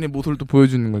 3년 후에 얘네 모습을 또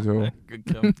보여주는 거죠.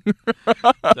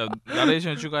 자,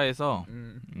 나레이션 추가해서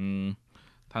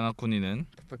타다쿠니는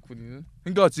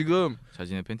그러니까 지금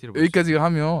자신의 팬티를 여기까지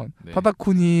하면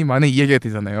타다쿠니만의 이야기가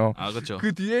되잖아요. 그렇죠.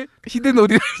 그 뒤에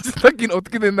히데노리랑 유타키는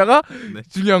어떻게 됐나가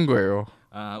중요한 거예요.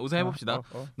 우선 해봅시다.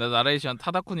 나레이션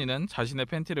타다쿠니는 자신의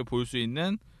팬티를 볼 수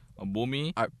있는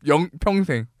몸이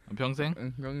평생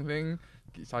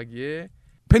자기의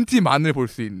팬티만을 볼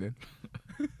수 있는.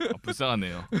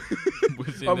 불쌍하네요. 볼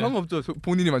수 있는 상관없죠.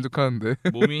 본인이 만족하는데.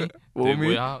 몸이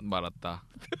되고야 말았다.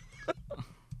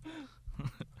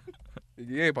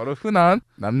 이게 바로 흔한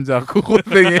남자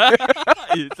고고생의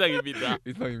일상입니다.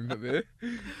 일상입니다. 네.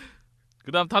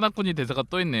 그다음 타다쿠니 대사가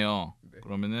또 있네요. 네.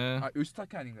 그러면은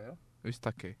요시타케 아닌가요?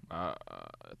 요시타케.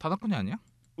 타다쿠니 아니야?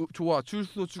 좋아.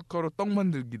 출소 축하로 떡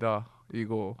만들기다.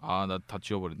 이거. 나 다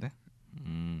지워버렸네.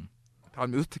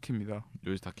 다음 요시타케입니다.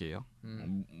 요시타케예요.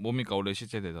 뭡니까 원래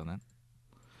실제 대사는?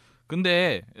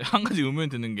 근데 한 가지 의문이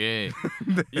드는 게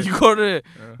네. 이거를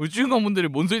우리 주인공분들이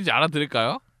뭔 소리인지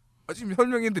알아들을까요? 지금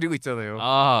설명해드리고 있잖아요.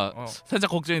 살짝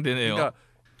걱정이 되네요. 그러니까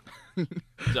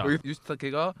자, 여기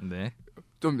유시타케가 네.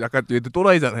 좀 약간 얘도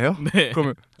또라이잖아요. 네.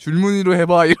 그러면 줄무늬로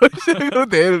해봐 이런 식으로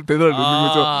대답을 넣는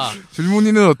거죠.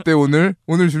 줄무늬는 어때 오늘?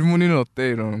 오늘 줄무늬는 어때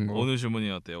이러는 거. 오늘 줄무늬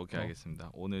어때? 오케이 알겠습니다.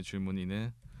 오늘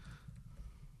줄무늬는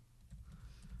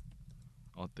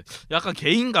어때? 약간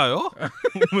개인가요?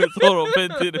 왜 서로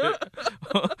팬티를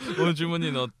오늘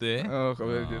줄무늬는 어때?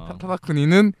 그러면 이제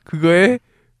타다쿠니는 그거에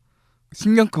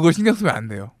그걸 신경 쓰면 안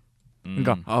돼요.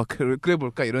 그러니까 그래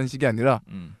볼까 이런 식이 아니라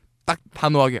딱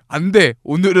단호하게 안 돼.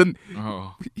 오늘은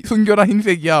순결한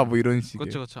흰색이야. 뭐 이런 식의.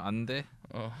 그렇죠. 안 돼.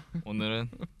 오늘은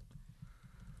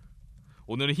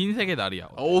흰색의 날이야.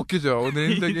 그죠.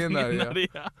 오늘 흰색의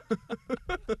날이야.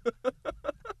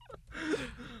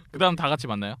 그다음 다 같이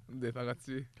만나요? 네, 다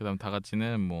같이. 그다음 다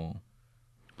같이는 뭐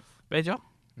빼죠?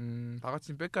 다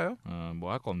같이 뺄까요?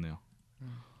 뭐 할 거 없네요.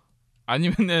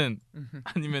 아니면은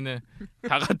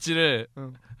다 같이를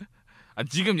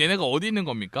지금 얘네가 어디 있는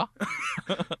겁니까?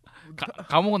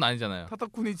 감옥은 아니잖아요.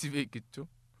 타다쿠니 집에 있겠죠.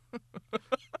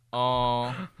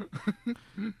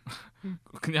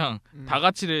 그냥 다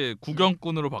같이를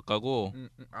구경꾼으로 바꾸고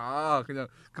그냥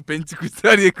그 벤치 그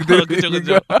자리에 그대로 그죠.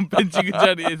 벤치 그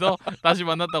자리에서 다시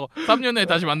만났다고 3년 후에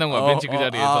다시 만난 거야. 벤치 그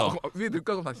자리에서 위에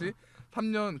넣을까 다시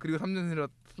 3년 그리고 3년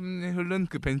흐른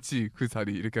그 벤치 그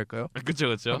자리 이렇게 할까요?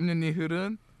 그쵸 3년이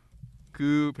흐른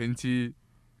그 벤치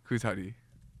그 자리.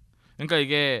 그러니까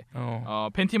이게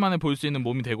팬티만을 볼 수 있는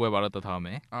몸이 되고야 말았다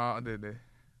다음에. 네네.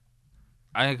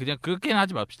 아니 그냥 그렇게는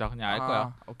하지 맙시다. 그냥 알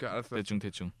거야. 오케이 알았어요.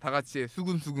 대충. 다 같이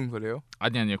수근수근 거래요?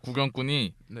 아니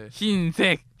구경꾼이 네.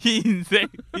 흰색.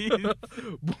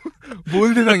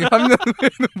 뭔 세상이야? 3년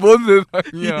후에는 뭔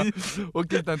세상이야?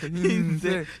 오케이 일단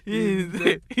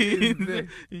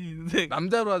흰색.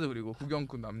 남자로 하죠. 그리고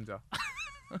구경꾼 남자.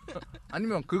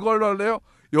 아니면 그걸로 할래요?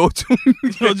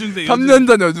 여중생. 3년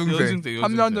전 여중생.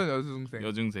 3년 전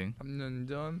여중생. 3년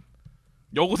전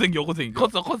여고생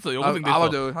컸어. 여고생 됐어.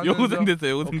 맞아요. 여고생 됐어.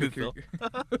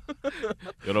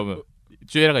 여러분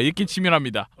주애라가 이렇게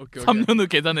치밀합니다. 3년 후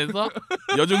계산해서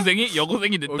여중생이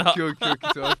여고생이 됐다. 오케이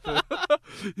좋았어.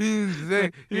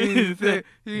 흰색.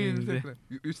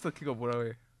 유시타키가 뭐라고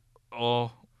해?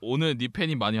 오늘 네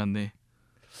팬이 많이 왔네.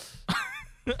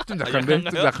 좀 약한데?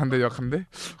 생각을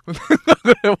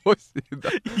해봅시다.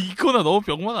 이 코너 너무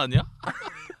병만 아니야?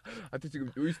 지금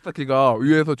요시타키가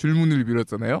위에서 줄무늬를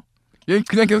밀었잖아요. 얘는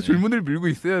그냥 계속 줄무늬를 밀고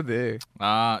있어야 돼.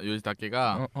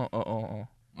 요시타케가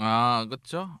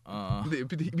그쵸? 근데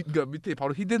밑에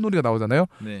바로 히데노리가 나오잖아요.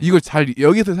 네. 이걸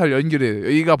여기서 잘 연결해요.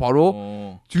 여기가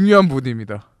바로 중요한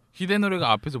부분입니다.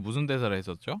 히데노리가 앞에서 무슨 대사를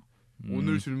했었죠?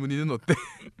 오늘 줄무늬는 어때?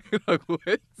 라고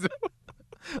했죠.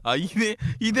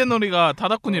 히데노리가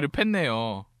타다쿠니를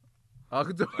팼네요.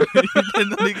 그죠.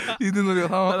 히데노리가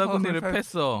타다쿠니를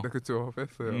팼어. 네, 그쵸.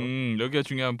 뺐어요. 여기가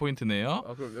중요한 포인트네요.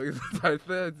 그럼 여기서 잘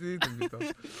써야지 됩니다.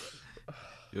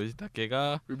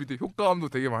 요시타케가 밑에 효과음도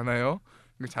되게 많아요.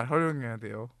 이거 잘 활용해야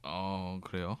돼요.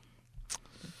 그래요.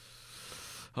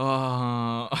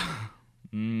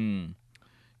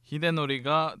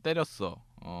 히데노리가 때렸어.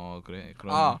 그래.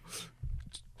 그럼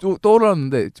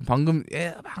떠올랐는데 지금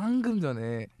방금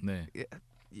전에 네.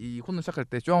 이 코너 시작할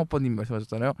때 쫑 오빠님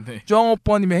말씀하셨잖아요. 네. 쫑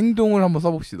오빠님의 행동을 한번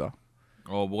써봅시다.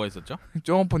 뭐가 있었죠?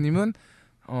 쫑 오빠님은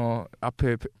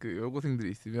앞에 그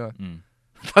여고생들이 있으면 음.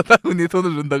 타다군이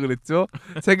손을 놓는다 그랬죠.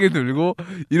 책을 들고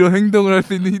이런 행동을 할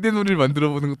수 있는 히데노리를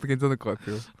만들어보는 것도 괜찮을 것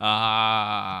같아요.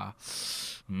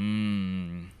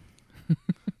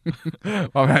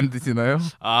 마음에 안 드시나요?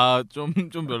 좀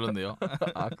별론데요.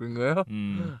 그런가요?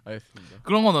 알겠습니다.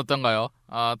 그런 건 어떤가요?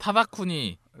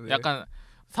 타다쿠니 네. 약간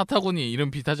사타구니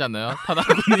이름 비슷하지 않나요?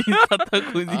 타다쿠니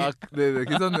사타구니. 네네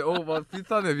괜찮네.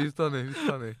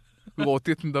 비슷하네. 그거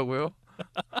어떻게 튼다고요?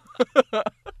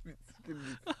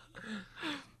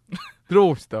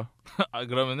 들어봅시다.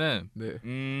 그러면은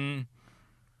네.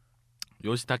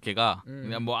 요시타케가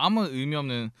그냥 뭐 아무 의미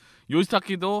없는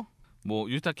요시타케도 뭐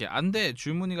요시타케 안돼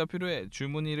줄무늬가 필요해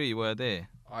줄무늬를 입어야 돼.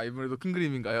 이번에도 큰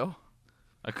그림인가요?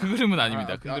 그 그림은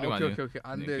아닙니다. 그 그림 아니에요. 오케이.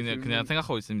 안돼. 그냥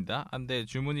생각하고 있습니다. 안돼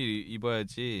줄무늬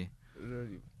입어야지.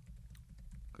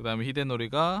 그다음에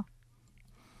히데노리가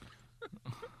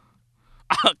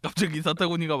갑자기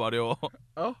사타구니가 마려.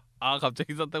 아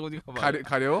갑자기 사타구니가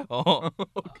가려?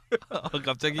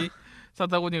 갑자기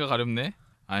사타구니가 가렵네.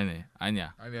 아니네.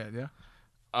 아니야. 아니야.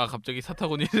 아 갑자기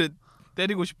사타구니를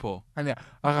때리고 싶어. 아니야.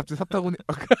 아 갑자기 사타구니.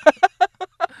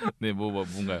 네,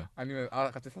 뭔가요? 아니면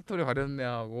갑자기 사토리 가렸네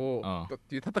하고 또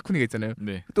뒤에 타타쿠니가 있잖아요.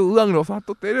 네. 또 의왕을 넣어서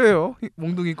또 때려요.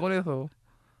 몽둥이 꺼내서.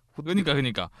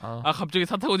 그러니까. 아 갑자기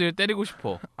사타구니를 때리고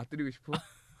싶어. 때리고 싶어?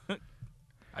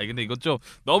 아니 근데 이것 좀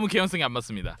너무 개연성이 안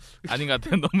맞습니다. 아닌 것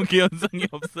같아요. 너무 개연성이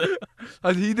없어요.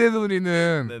 아니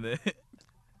히데노리는 네네.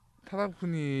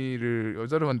 타다쿠니를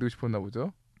여자로 만들고 싶었나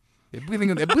보죠. 예쁘게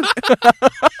생겼나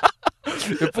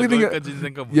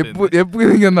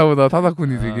보다.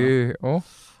 타다쿠니 되게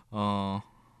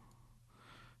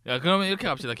야 그러면 이렇게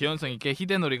갑시다. 개연성 있게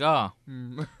히데노리가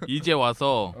이제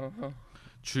와서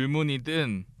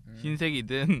줄무늬든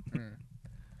흰색이든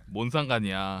뭔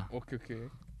상관이야. 오케이.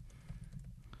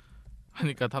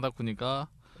 하니까 타다쿠니가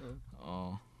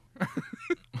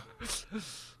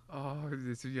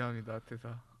이제 중요합니다.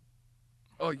 대사.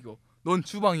 이거 넌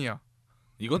주방이야.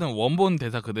 이거는 원본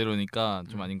대사 그대로니까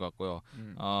좀 아닌 것 같고요.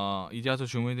 이제 와서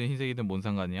줄무늬든 흰색이든 뭔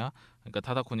상관이야. 그러니까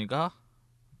타다쿠니가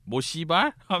뭐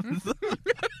씨발 하면서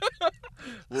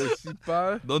뭐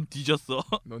씨발 넌 뒤졌어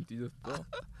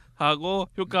하고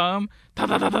효과음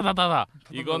타다다다다다.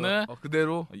 이거는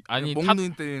그대로 아니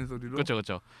몽둥이 때리는 소리로.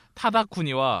 그렇죠.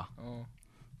 타다쿠니와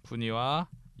군이와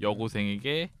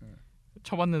여고생에게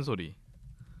쳐맞는 소리.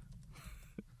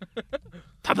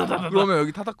 타다다다. 그러면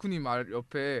여기 타다쿠니 말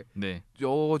옆에 네.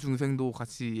 여중생도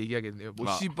같이 얘기하겠네요.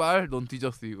 뭐 씨발 넌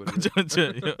뒤졌어 이거.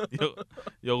 그렇죠.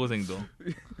 여고생도.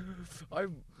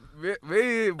 아니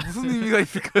왜 무슨 의미가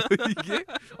있을까요 이게?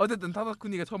 어쨌든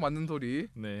타다쿠니가 쳐맞는 소리.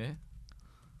 네.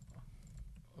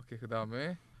 오케이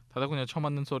그다음에 타다쿠니가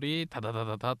쳐맞는 소리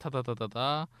타다다다다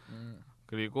타다다다다.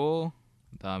 그리고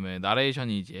그다음에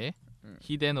나레이션이 이제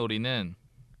히데노리는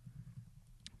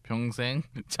평생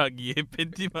자기의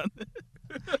팬티만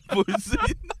볼 수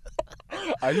있는.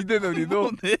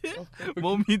 히데노리도 네.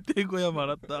 몸이 되고야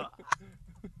말았다.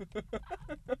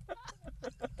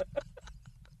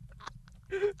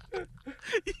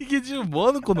 이게 지금 뭐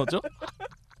하는 코너죠?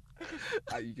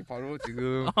 이게 바로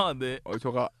지금 네.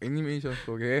 저가 애니메이션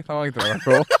속에 상황이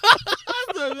들어가서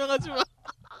설명하지 마.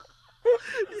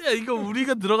 야 이거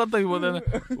우리가 들어갔다기보다는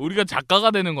우리가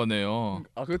작가가 되는 거네요.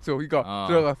 그렇죠. 그러니까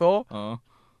들어가서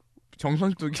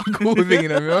정상적인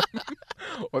고생이라면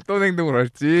어떤 행동을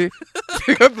할지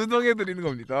제가 구성해 드리는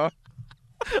겁니다.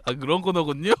 그런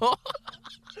코너군요.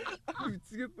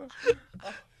 미치겠다.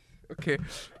 오케이.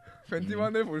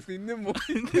 팬티만을 볼 수 있는 뭐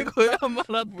되고야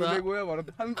말았다. 되고야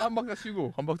말았다. 한 박자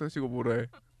쉬고 뭐라 해.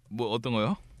 뭐 어떤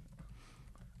거요?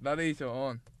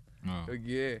 나레이션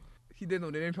여기에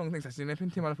히데노리는 평생 자신의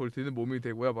팬티만을 볼 수 있는 몸이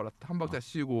되고야 말았다. 한 박자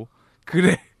쉬고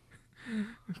그래.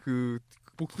 그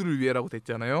복수를 위해라고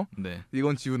됐잖아요. 네.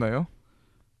 이건 지우나요?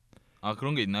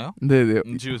 그런 게 있나요?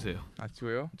 네네. 지우세요.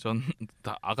 지워요? 전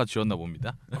다 아까 지웠나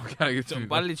봅니다. 오케이 알겠습니다. 좀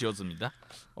빨리 지웠습니다.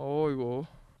 이거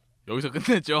여기서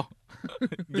끝냈죠.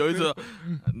 여기서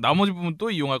나머지 부분 또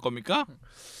이용할 겁니까?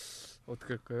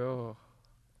 어떻게 할까요?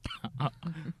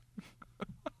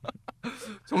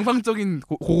 정상적인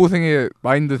고고생의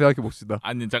마인드 생각해 봅시다.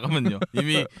 아니 잠깐만요.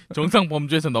 이미 정상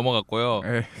범주에서 넘어갔고요.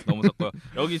 네. 넘어섰고요.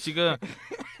 여기 지금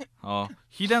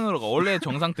히데노리가 원래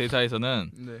정상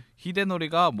대사에서는 네.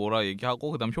 히데노리가 뭐라 얘기하고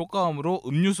그다음 효과음으로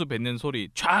음료수 뱉는 소리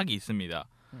촥 있습니다.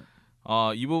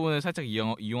 이 부분을 살짝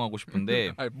이용하고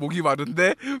싶은데 목이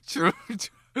마른데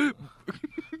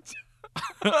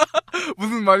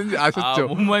무슨 말인지 아셨죠?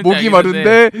 목이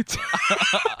마른데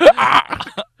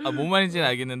뭔 말인지는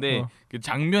알겠는데 그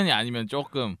장면이 아니면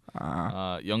조금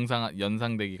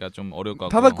연상되기가 좀 어려울 것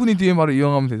같고. 타다쿠니 뒤에 말을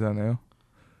이용하면 되잖아요.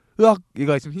 으악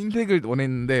얘가 지금 흰색을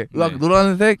원했는데 으악 네.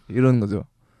 노란색 이러는 거죠.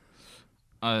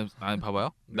 아니 봐봐요.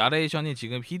 나레이션이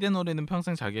지금 히데노리는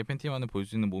평생 자기의 팬티만을 볼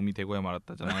수 있는 몸이 되고야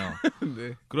말았다잖아요.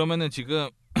 네. 그러면은 지금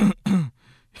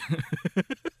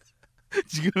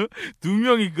지금 두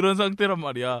명이 그런 상태란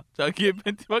말이야. 자기의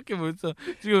팬티밖에 못 써.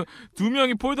 지금 두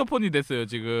명이 폴더폰이 됐어요.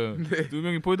 지금 네. 두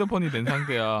명이 폴더폰이 된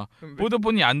상태야.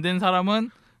 폴더폰이 안 된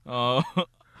사람은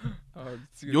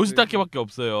요시타케밖에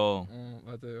없어요.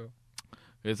 맞아요.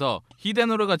 그래서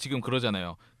히데노르가 지금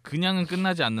그러잖아요. 그냥은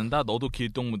끝나지 않는다. 너도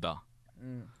길동무다.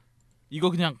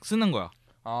 이거 그냥 쓰는 거야.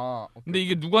 오케이. 근데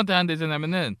이게 누구한테 하는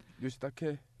대사냐면은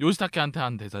요시타케한테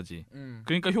하는 대사지.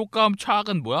 그러니까 효과음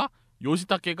촥은 뭐야?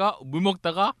 요시타케가 물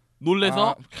먹다가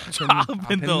놀래서 촥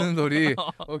뱉는 소리.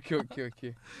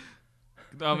 오케이.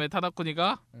 그다음에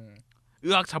타다쿠니가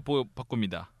의학 자포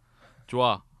바꿉니다.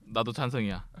 좋아. 나도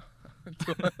찬성이야.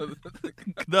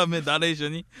 그다음에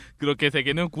나레이션이 그렇게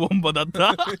세계는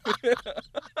구원받았다.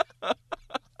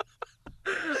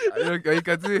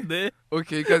 여기까지. 네.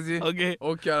 오케이 여기까지. 오케이.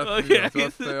 오케이 알았습니다. 오케이,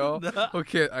 좋았어요. 알겠습니다.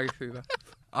 오케이 알겠습니다.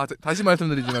 다시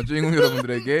말씀드리지만 주인공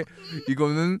여러분들에게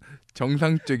이거는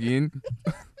정상적인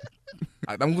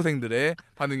남고생들의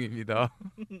반응입니다.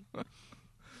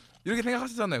 이렇게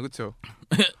생각하시잖아요, 그렇죠?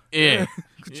 예.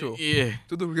 그렇죠. 예.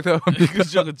 저도 그렇게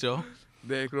생각합니다. 그렇죠.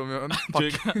 네, 그러면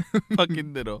저희가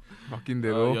바뀐 대로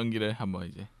연기를 한번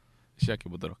이제 시작해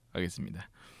보도록 하겠습니다.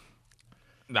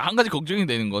 근데 한 가지 걱정이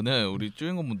되는 거는 우리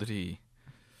주인공분들이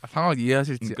상황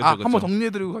이해하실지. 그쵸. 한번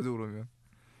정리해드리고 가죠 그러면.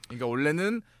 그러니까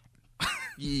원래는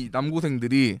이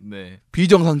남고생들이 네.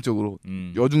 비정상적으로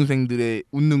여중생들의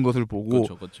웃는 것을 보고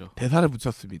그렇죠. 대사를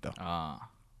붙였습니다.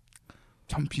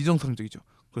 참 비정상적이죠.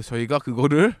 그래서 저희가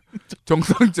그거를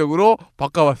정상적으로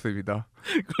바꿔봤습니다.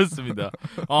 그렇습니다.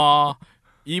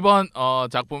 이번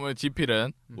작품을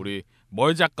집필은 우리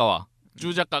멀 작가와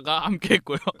주 작가가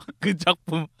함께했고요. 그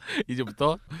작품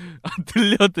이제부터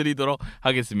들려드리도록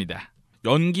하겠습니다.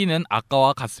 연기는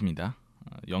아까와 같습니다.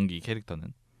 연기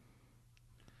캐릭터는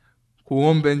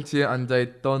공원 벤치에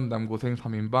앉아있던 남고생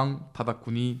 3인방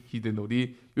타다쿠니,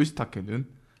 히데노리, 요시타케는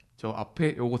저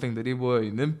앞에 여고생들이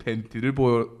모여있는 벤트를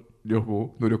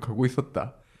보려고 노력하고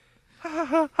있었다.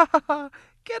 하하하하하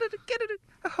깨르르 깨르르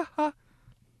하하하.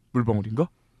 물방울인가?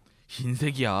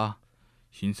 흰색이야.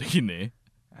 흰색이네.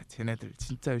 쟤네들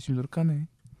진짜 열심히 노력하네.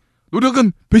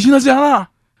 노력은 배신하지 않아.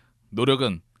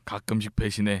 노력은 가끔씩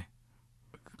배신해.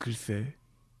 글쎄.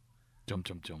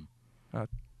 점점점.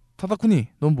 타다쿠니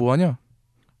넌 뭐하냐?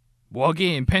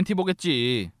 뭐하긴 팬티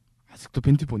보겠지. 아직도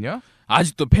벤트 보냐?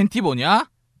 아직도 팬티 보냐?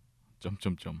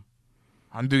 점점점.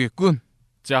 안 되겠군.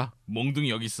 자, 몽둥이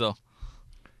여기 있어.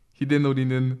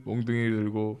 히데노리는 몽둥이를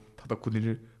들고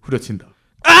타다쿠니를 후려친다.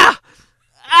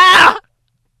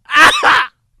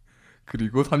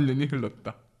 그리고 3년이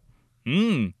흘렀다.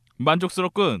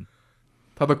 만족스럽군.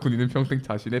 타다쿠니는 평생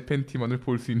자신의 팬티만을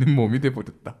볼 수 있는 몸이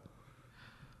돼버렸다.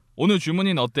 오늘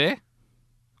줄무늬는 어때?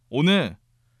 오늘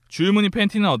줄무늬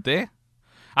팬티는 어때?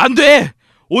 안 돼!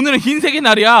 오늘은 흰색의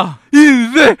날이야.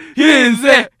 흰색!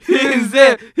 흰색!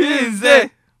 흰색!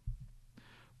 흰색!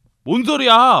 뭔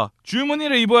소리야?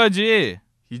 줄무늬를 입어야지.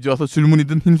 이제 와서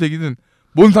줄무늬든 흰색이든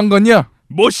뭔 상관이야?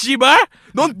 뭐 씨발?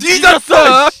 넌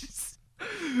뒤졌어!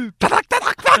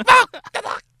 따닥따닥따닥!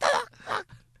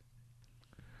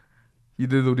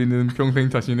 이대도리는 평생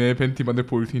자신의 팬티만을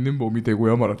볼 수 있는 몸이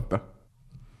되고야 말았다.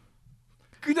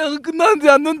 그냥 끝나는지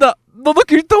않는다. 너도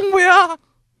길동무야.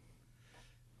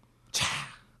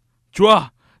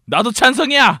 좋아. 나도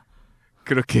찬성이야.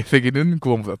 그렇게 세계는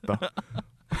구원받았다.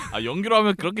 연기로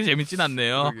하면 그렇게 재밌진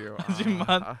않네요. 그러게요. 하지만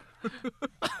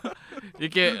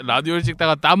이렇게 라디오를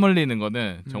찍다가 땀 흘리는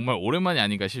거는 정말 오랜만이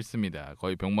아닌가 싶습니다.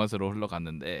 거의 병맛으로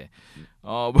흘러갔는데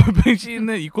몰팽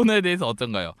씨는 이 코너에 대해서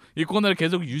어떤가요? 이 코너를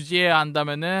계속 유지해야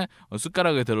한다면은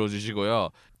숟가락을 들어주시고요.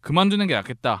 그만두는 게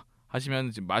낫겠다 하시면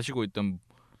지금 마시고 있던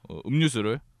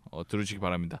음료수를 들으시기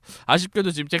바랍니다.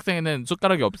 아쉽게도 지금 책상에는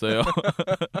숟가락이 없어요.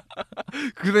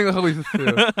 그 생각하고 있었어요.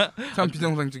 참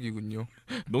비정상적이군요.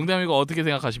 농담이고 어떻게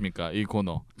생각하십니까? 이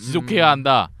코너 지속해야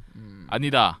한다.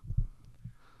 아니다.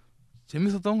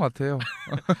 재밌었던 것 같아요.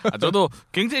 저도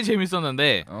굉장히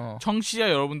재밌었는데 청취자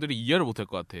여러분들이 이해를 못할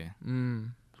것 같아.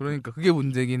 그러니까 그게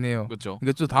문제긴 해요. 그렇죠.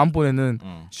 그러니까 좀 다음번에는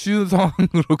쉬운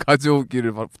상황으로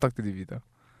가져오기를 부탁드립니다.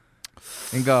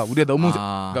 그러니까 우리가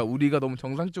너무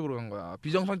정상적으로 간 거야.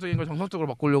 비정상적인 걸 정상적으로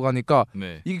바꾸려고 하니까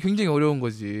네. 이게 굉장히 어려운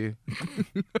거지.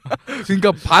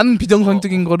 그러니까 반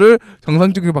비정상적인 거를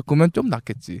정상적으로 바꾸면 좀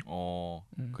낫겠지.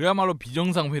 그야말로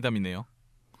비정상 회담이네요.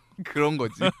 그런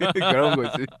거지. 그런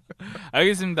거지.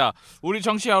 알겠습니다. 우리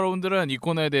청취자 여러분들은 이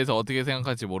코너에 대해서 어떻게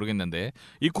생각할지 모르겠는데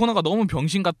이 코너가 너무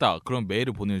병신 같다. 그런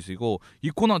메일을 보내주시고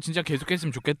이 코너 진짜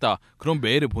계속했으면 좋겠다. 그런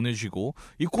메일을 보내주시고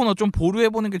이 코너 좀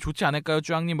보류해보는 게 좋지 않을까요?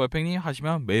 쭈앙님, 멀팽님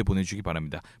하시면 메일 보내주시기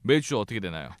ba랍니다. 메일 주소 어떻게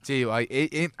되나요?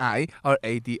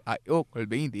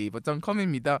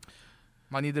 jyaniradio@네이버.com입니다.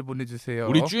 많이들 보내주세요.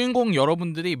 우리 주인공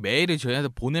여러분들이 메일을 저희한테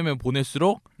보내면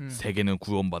보낼수록 세계는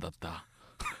구원받았다.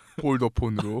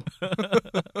 폴더폰으로.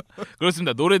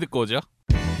 그렇습니다. 노래 듣고 오죠.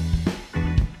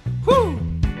 후!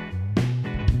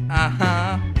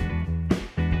 아하.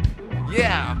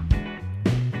 Yeah.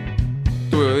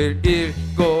 토요일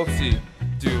 7시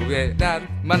주에 날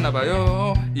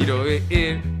만나봐요. 일요일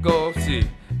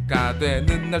 7시가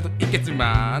되는 날도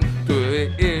있겠지만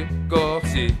토요일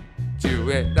 7시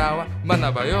주에 나와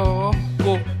만나봐요.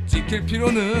 꼭 지킬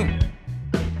필요는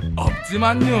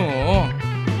없지만요.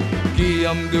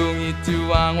 귀염둥이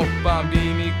쭈왕오빠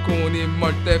미미코니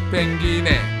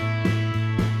멀대펭귄에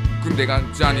군대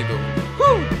간 짠이도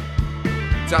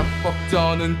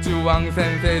짭뻑저는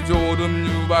쭈왕센세 졸음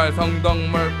유발 성덕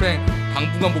멀팽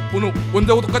당분간 못보는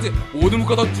원자고도까지 모두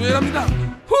묶어서 주애랍니다.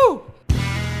 후!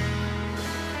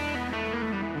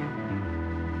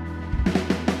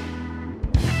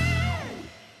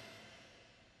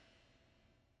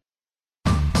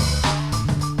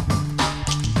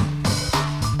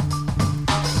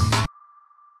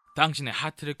 당신의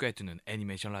하트를 꿰두는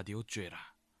애니메이션 라디오 쭈에라.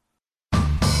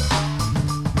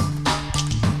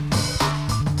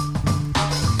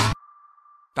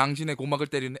 당신의 고막을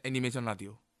때리는 애니메이션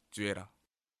라디오 쭈에라.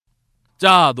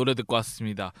 자, 노래 듣고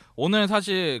왔습니다. 오늘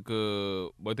사실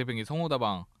그 멀티팽이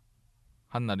성우다방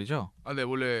한 날이죠? 아, 네,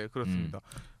 원래 그렇습니다.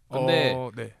 근데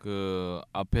네. 그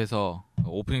앞에서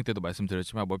오프닝 때도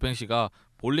말씀드렸지만 멀팽 씨가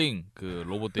볼링 그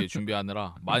로봇데이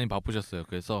준비하느라 많이 바쁘셨어요.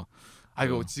 그래서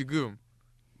이거 지금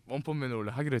원펀맨을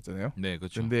원래 하기로 했잖아요. 네,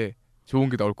 그렇죠. 근데 좋은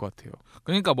게 나올 것 같아요.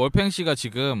 그러니까 멀팽 씨가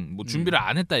지금 뭐 준비를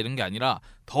안 했다 이런 게 아니라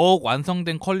더욱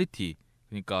완성된 퀄리티,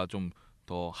 그러니까 좀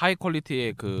더 하이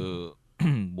퀄리티의 그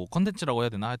뭐 컨텐츠라고 해야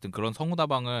되나, 하여튼 그런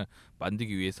성우다방을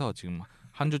만들기 위해서 지금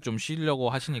한 주 좀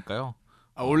쉬려고 하시니까요.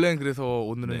 원래는 그래서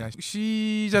오늘은 네. 그냥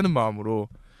쉬자는 마음으로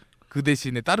그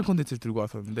대신에 다른 컨텐츠를 들고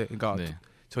왔었는데, 그러니까 네,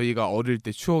 저희가 어릴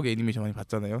때 추억의 애니메이션 많이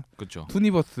봤잖아요. 그렇죠.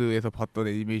 투니버스에서 봤던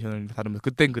애니메이션을 다루면서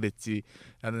그땐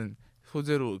그랬지라는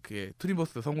소재로 이렇게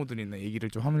투니버스 성우들이나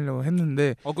얘기를 좀 하려고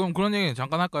했는데, 그럼 그런 얘기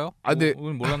잠깐 할까요? 네.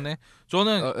 몰랐네.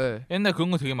 저는 네. 옛날 그런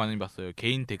거 되게 많이 봤어요.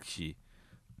 개인 택시.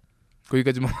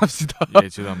 거기까지만 합시다. 예,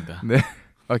 죄송합니다. 네.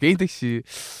 개인 택시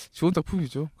좋은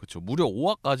작품이죠. 그렇죠. 무려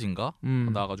 5화까지인가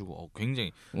음. 나와가지고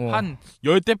굉장히 어. 한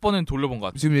 10대 번은 돌려본 것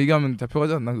같아요. 지금 얘기하면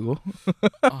잡혀가지 않나 그거?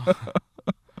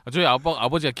 저희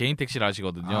아버지가 개인 택시를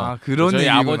하시거든요. 그런 저희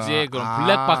얘기구나. 아버지의 그런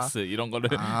블랙박스 이런 거를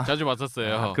자주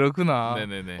봤었어요. 그렇구나.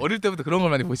 네네네. 어릴 때부터 그런 걸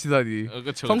많이 보시다니.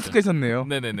 그렇죠. 성숙하셨네요.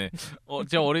 네네네.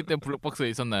 제가 어릴 때 블랙박스에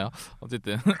있었나요?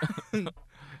 어쨌든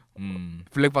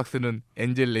블랙박스는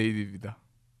엔젤 레이디입니다.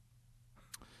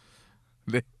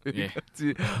 네. 예.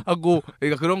 같이 하고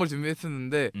그러니까 그런 걸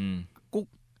준비했었는데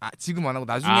지금 안 하고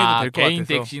나중에 해도 될 것 같아서. 개인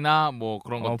택시나 뭐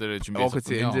그런 것들을 준비했었군요.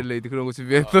 그렇지. 엔젤 레이디 그런 거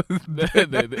준비했었는데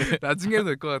네네네. 나중에 해도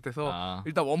될 것 같아서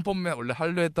일단 원펀맨 원래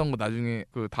하려 했던 거 나중에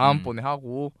그 다음번에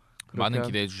하고 많은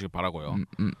기대해 주시길 바라고요.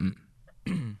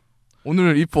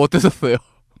 오늘 이프 어떠셨어요?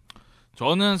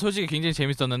 저는 솔직히 굉장히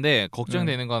재밌었는데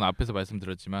걱정되는 건 앞에서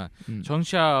말씀드렸지만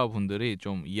청취자분들이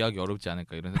좀 이해하기 어렵지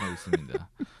않을까 이런 생각이 있습니다.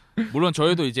 물론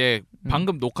저희도 이제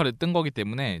방금 녹화를 뜬 거기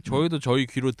때문에 저희도 저희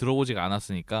귀로 들어보지가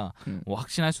않았으니까 뭐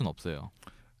확신할 수는 없어요.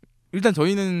 일단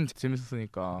저희는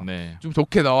재밌었으니까 네. 좀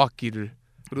좋게 나왔기를,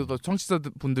 그리고 또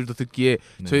청취자분들도 듣기에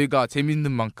네. 저희가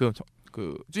재밌는 만큼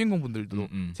그 주인공분들도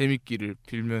재밌기를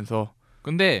빌면서.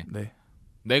 근데 네.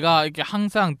 내가 이렇게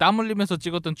항상 땀 흘리면서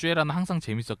찍었던 쭈에라는 항상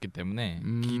재밌었기 때문에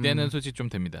기대는 솔직히 좀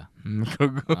됩니다.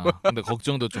 근데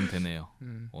걱정도 좀 되네요.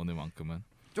 오늘만큼은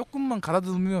조금만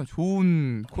갈아두면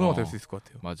좋은 코너가 될 수 있을 것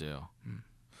같아요. 맞아요.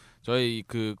 저희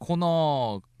그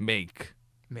코너 메이크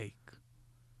메이커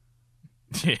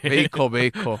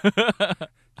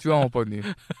주황 오빠님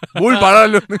뭘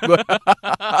말하려는 거야?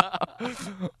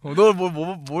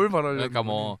 뭘 말하려는 그러니까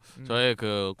뭐 저의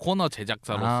그 코너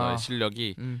제작사로서의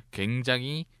실력이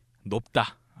굉장히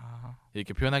높다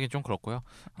이렇게 표현하기 좀 그렇고요.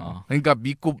 그러니까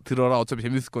믿고 들어라, 어차피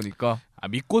재밌을 거니까.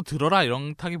 믿고 들어라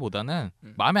이런 타기보다는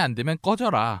마음에 안 들면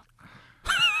꺼져라.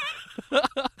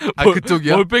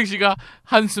 그쪽이야? 볼팽 씨가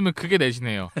한숨을 크게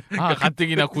내시네요.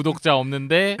 가뜩이나 구독자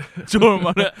없는데 저걸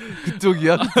말해.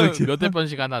 그쪽이야? 몇대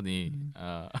번씩 하나니.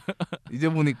 이제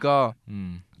보니까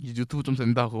이 유튜브 좀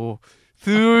된다고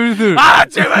슬슬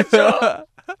제발 좀.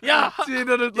 야,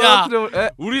 찌르를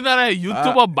떨어뜨려. 우리나라에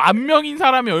유튜버 10,000명인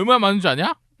사람이 얼마나 많은 줄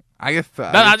아냐?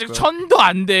 알겠어. 난 아직 1000도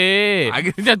안 돼.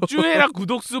 그냥 쭈에라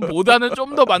구독수보다는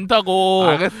좀 더 많다고.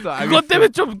 알겠어. 그것 때문에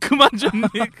좀 그만 좀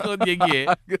그건 얘기해.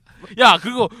 야,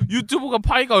 그거 유튜브가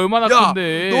파이가 얼마나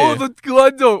큰데. 너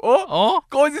그만 좀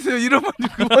꺼지세요. 이런 말 좀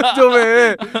그만 좀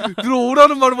해.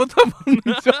 들어오라는 말을 못하면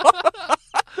죠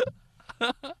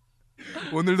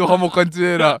오늘도 화목한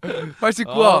쭈에라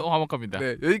 89화 화목합니다.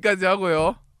 네, 여기까지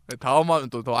하고요. 다음 화는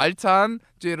또 더 알찬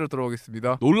쭈에라로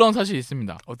돌아오겠습니다. 놀라운 사실이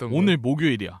있습니다. 어떤 오늘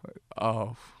목요일이야.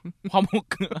 화목.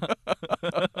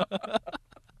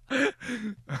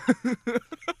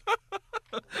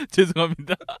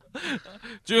 죄송합니다.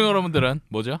 주인 여러분들은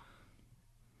뭐죠?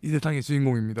 이 세상의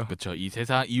주인공입니다. 그렇죠. 이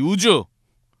세상, 이 우주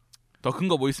더 큰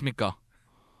거 뭐 있습니까?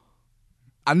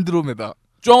 안드로메다.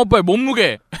 쫑 오빠의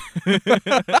몸무게.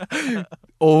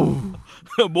 어우.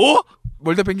 뭐?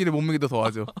 멀대 펭귄의 몸무게도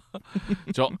더하죠.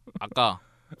 저 아까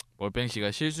멀팽 씨가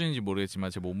실수인지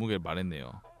모르겠지만 제 몸무게를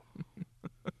말했네요.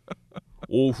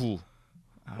 오후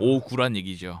 59란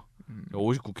얘기죠.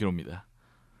 59kg입니다.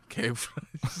 개불.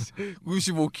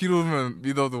 95kg면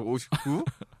믿어도 59?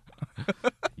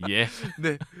 예.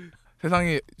 네.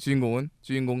 세상의 주인공은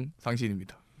주인공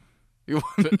당신입니다.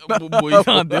 뭐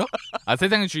이상한데요? 아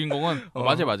세상의 주인공은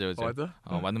맞아요. 맞아?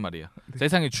 맞는 말이에요.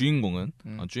 세상의 주인공은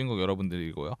주인공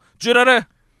여러분들이고요. 쭈라르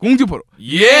공주보러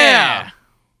예!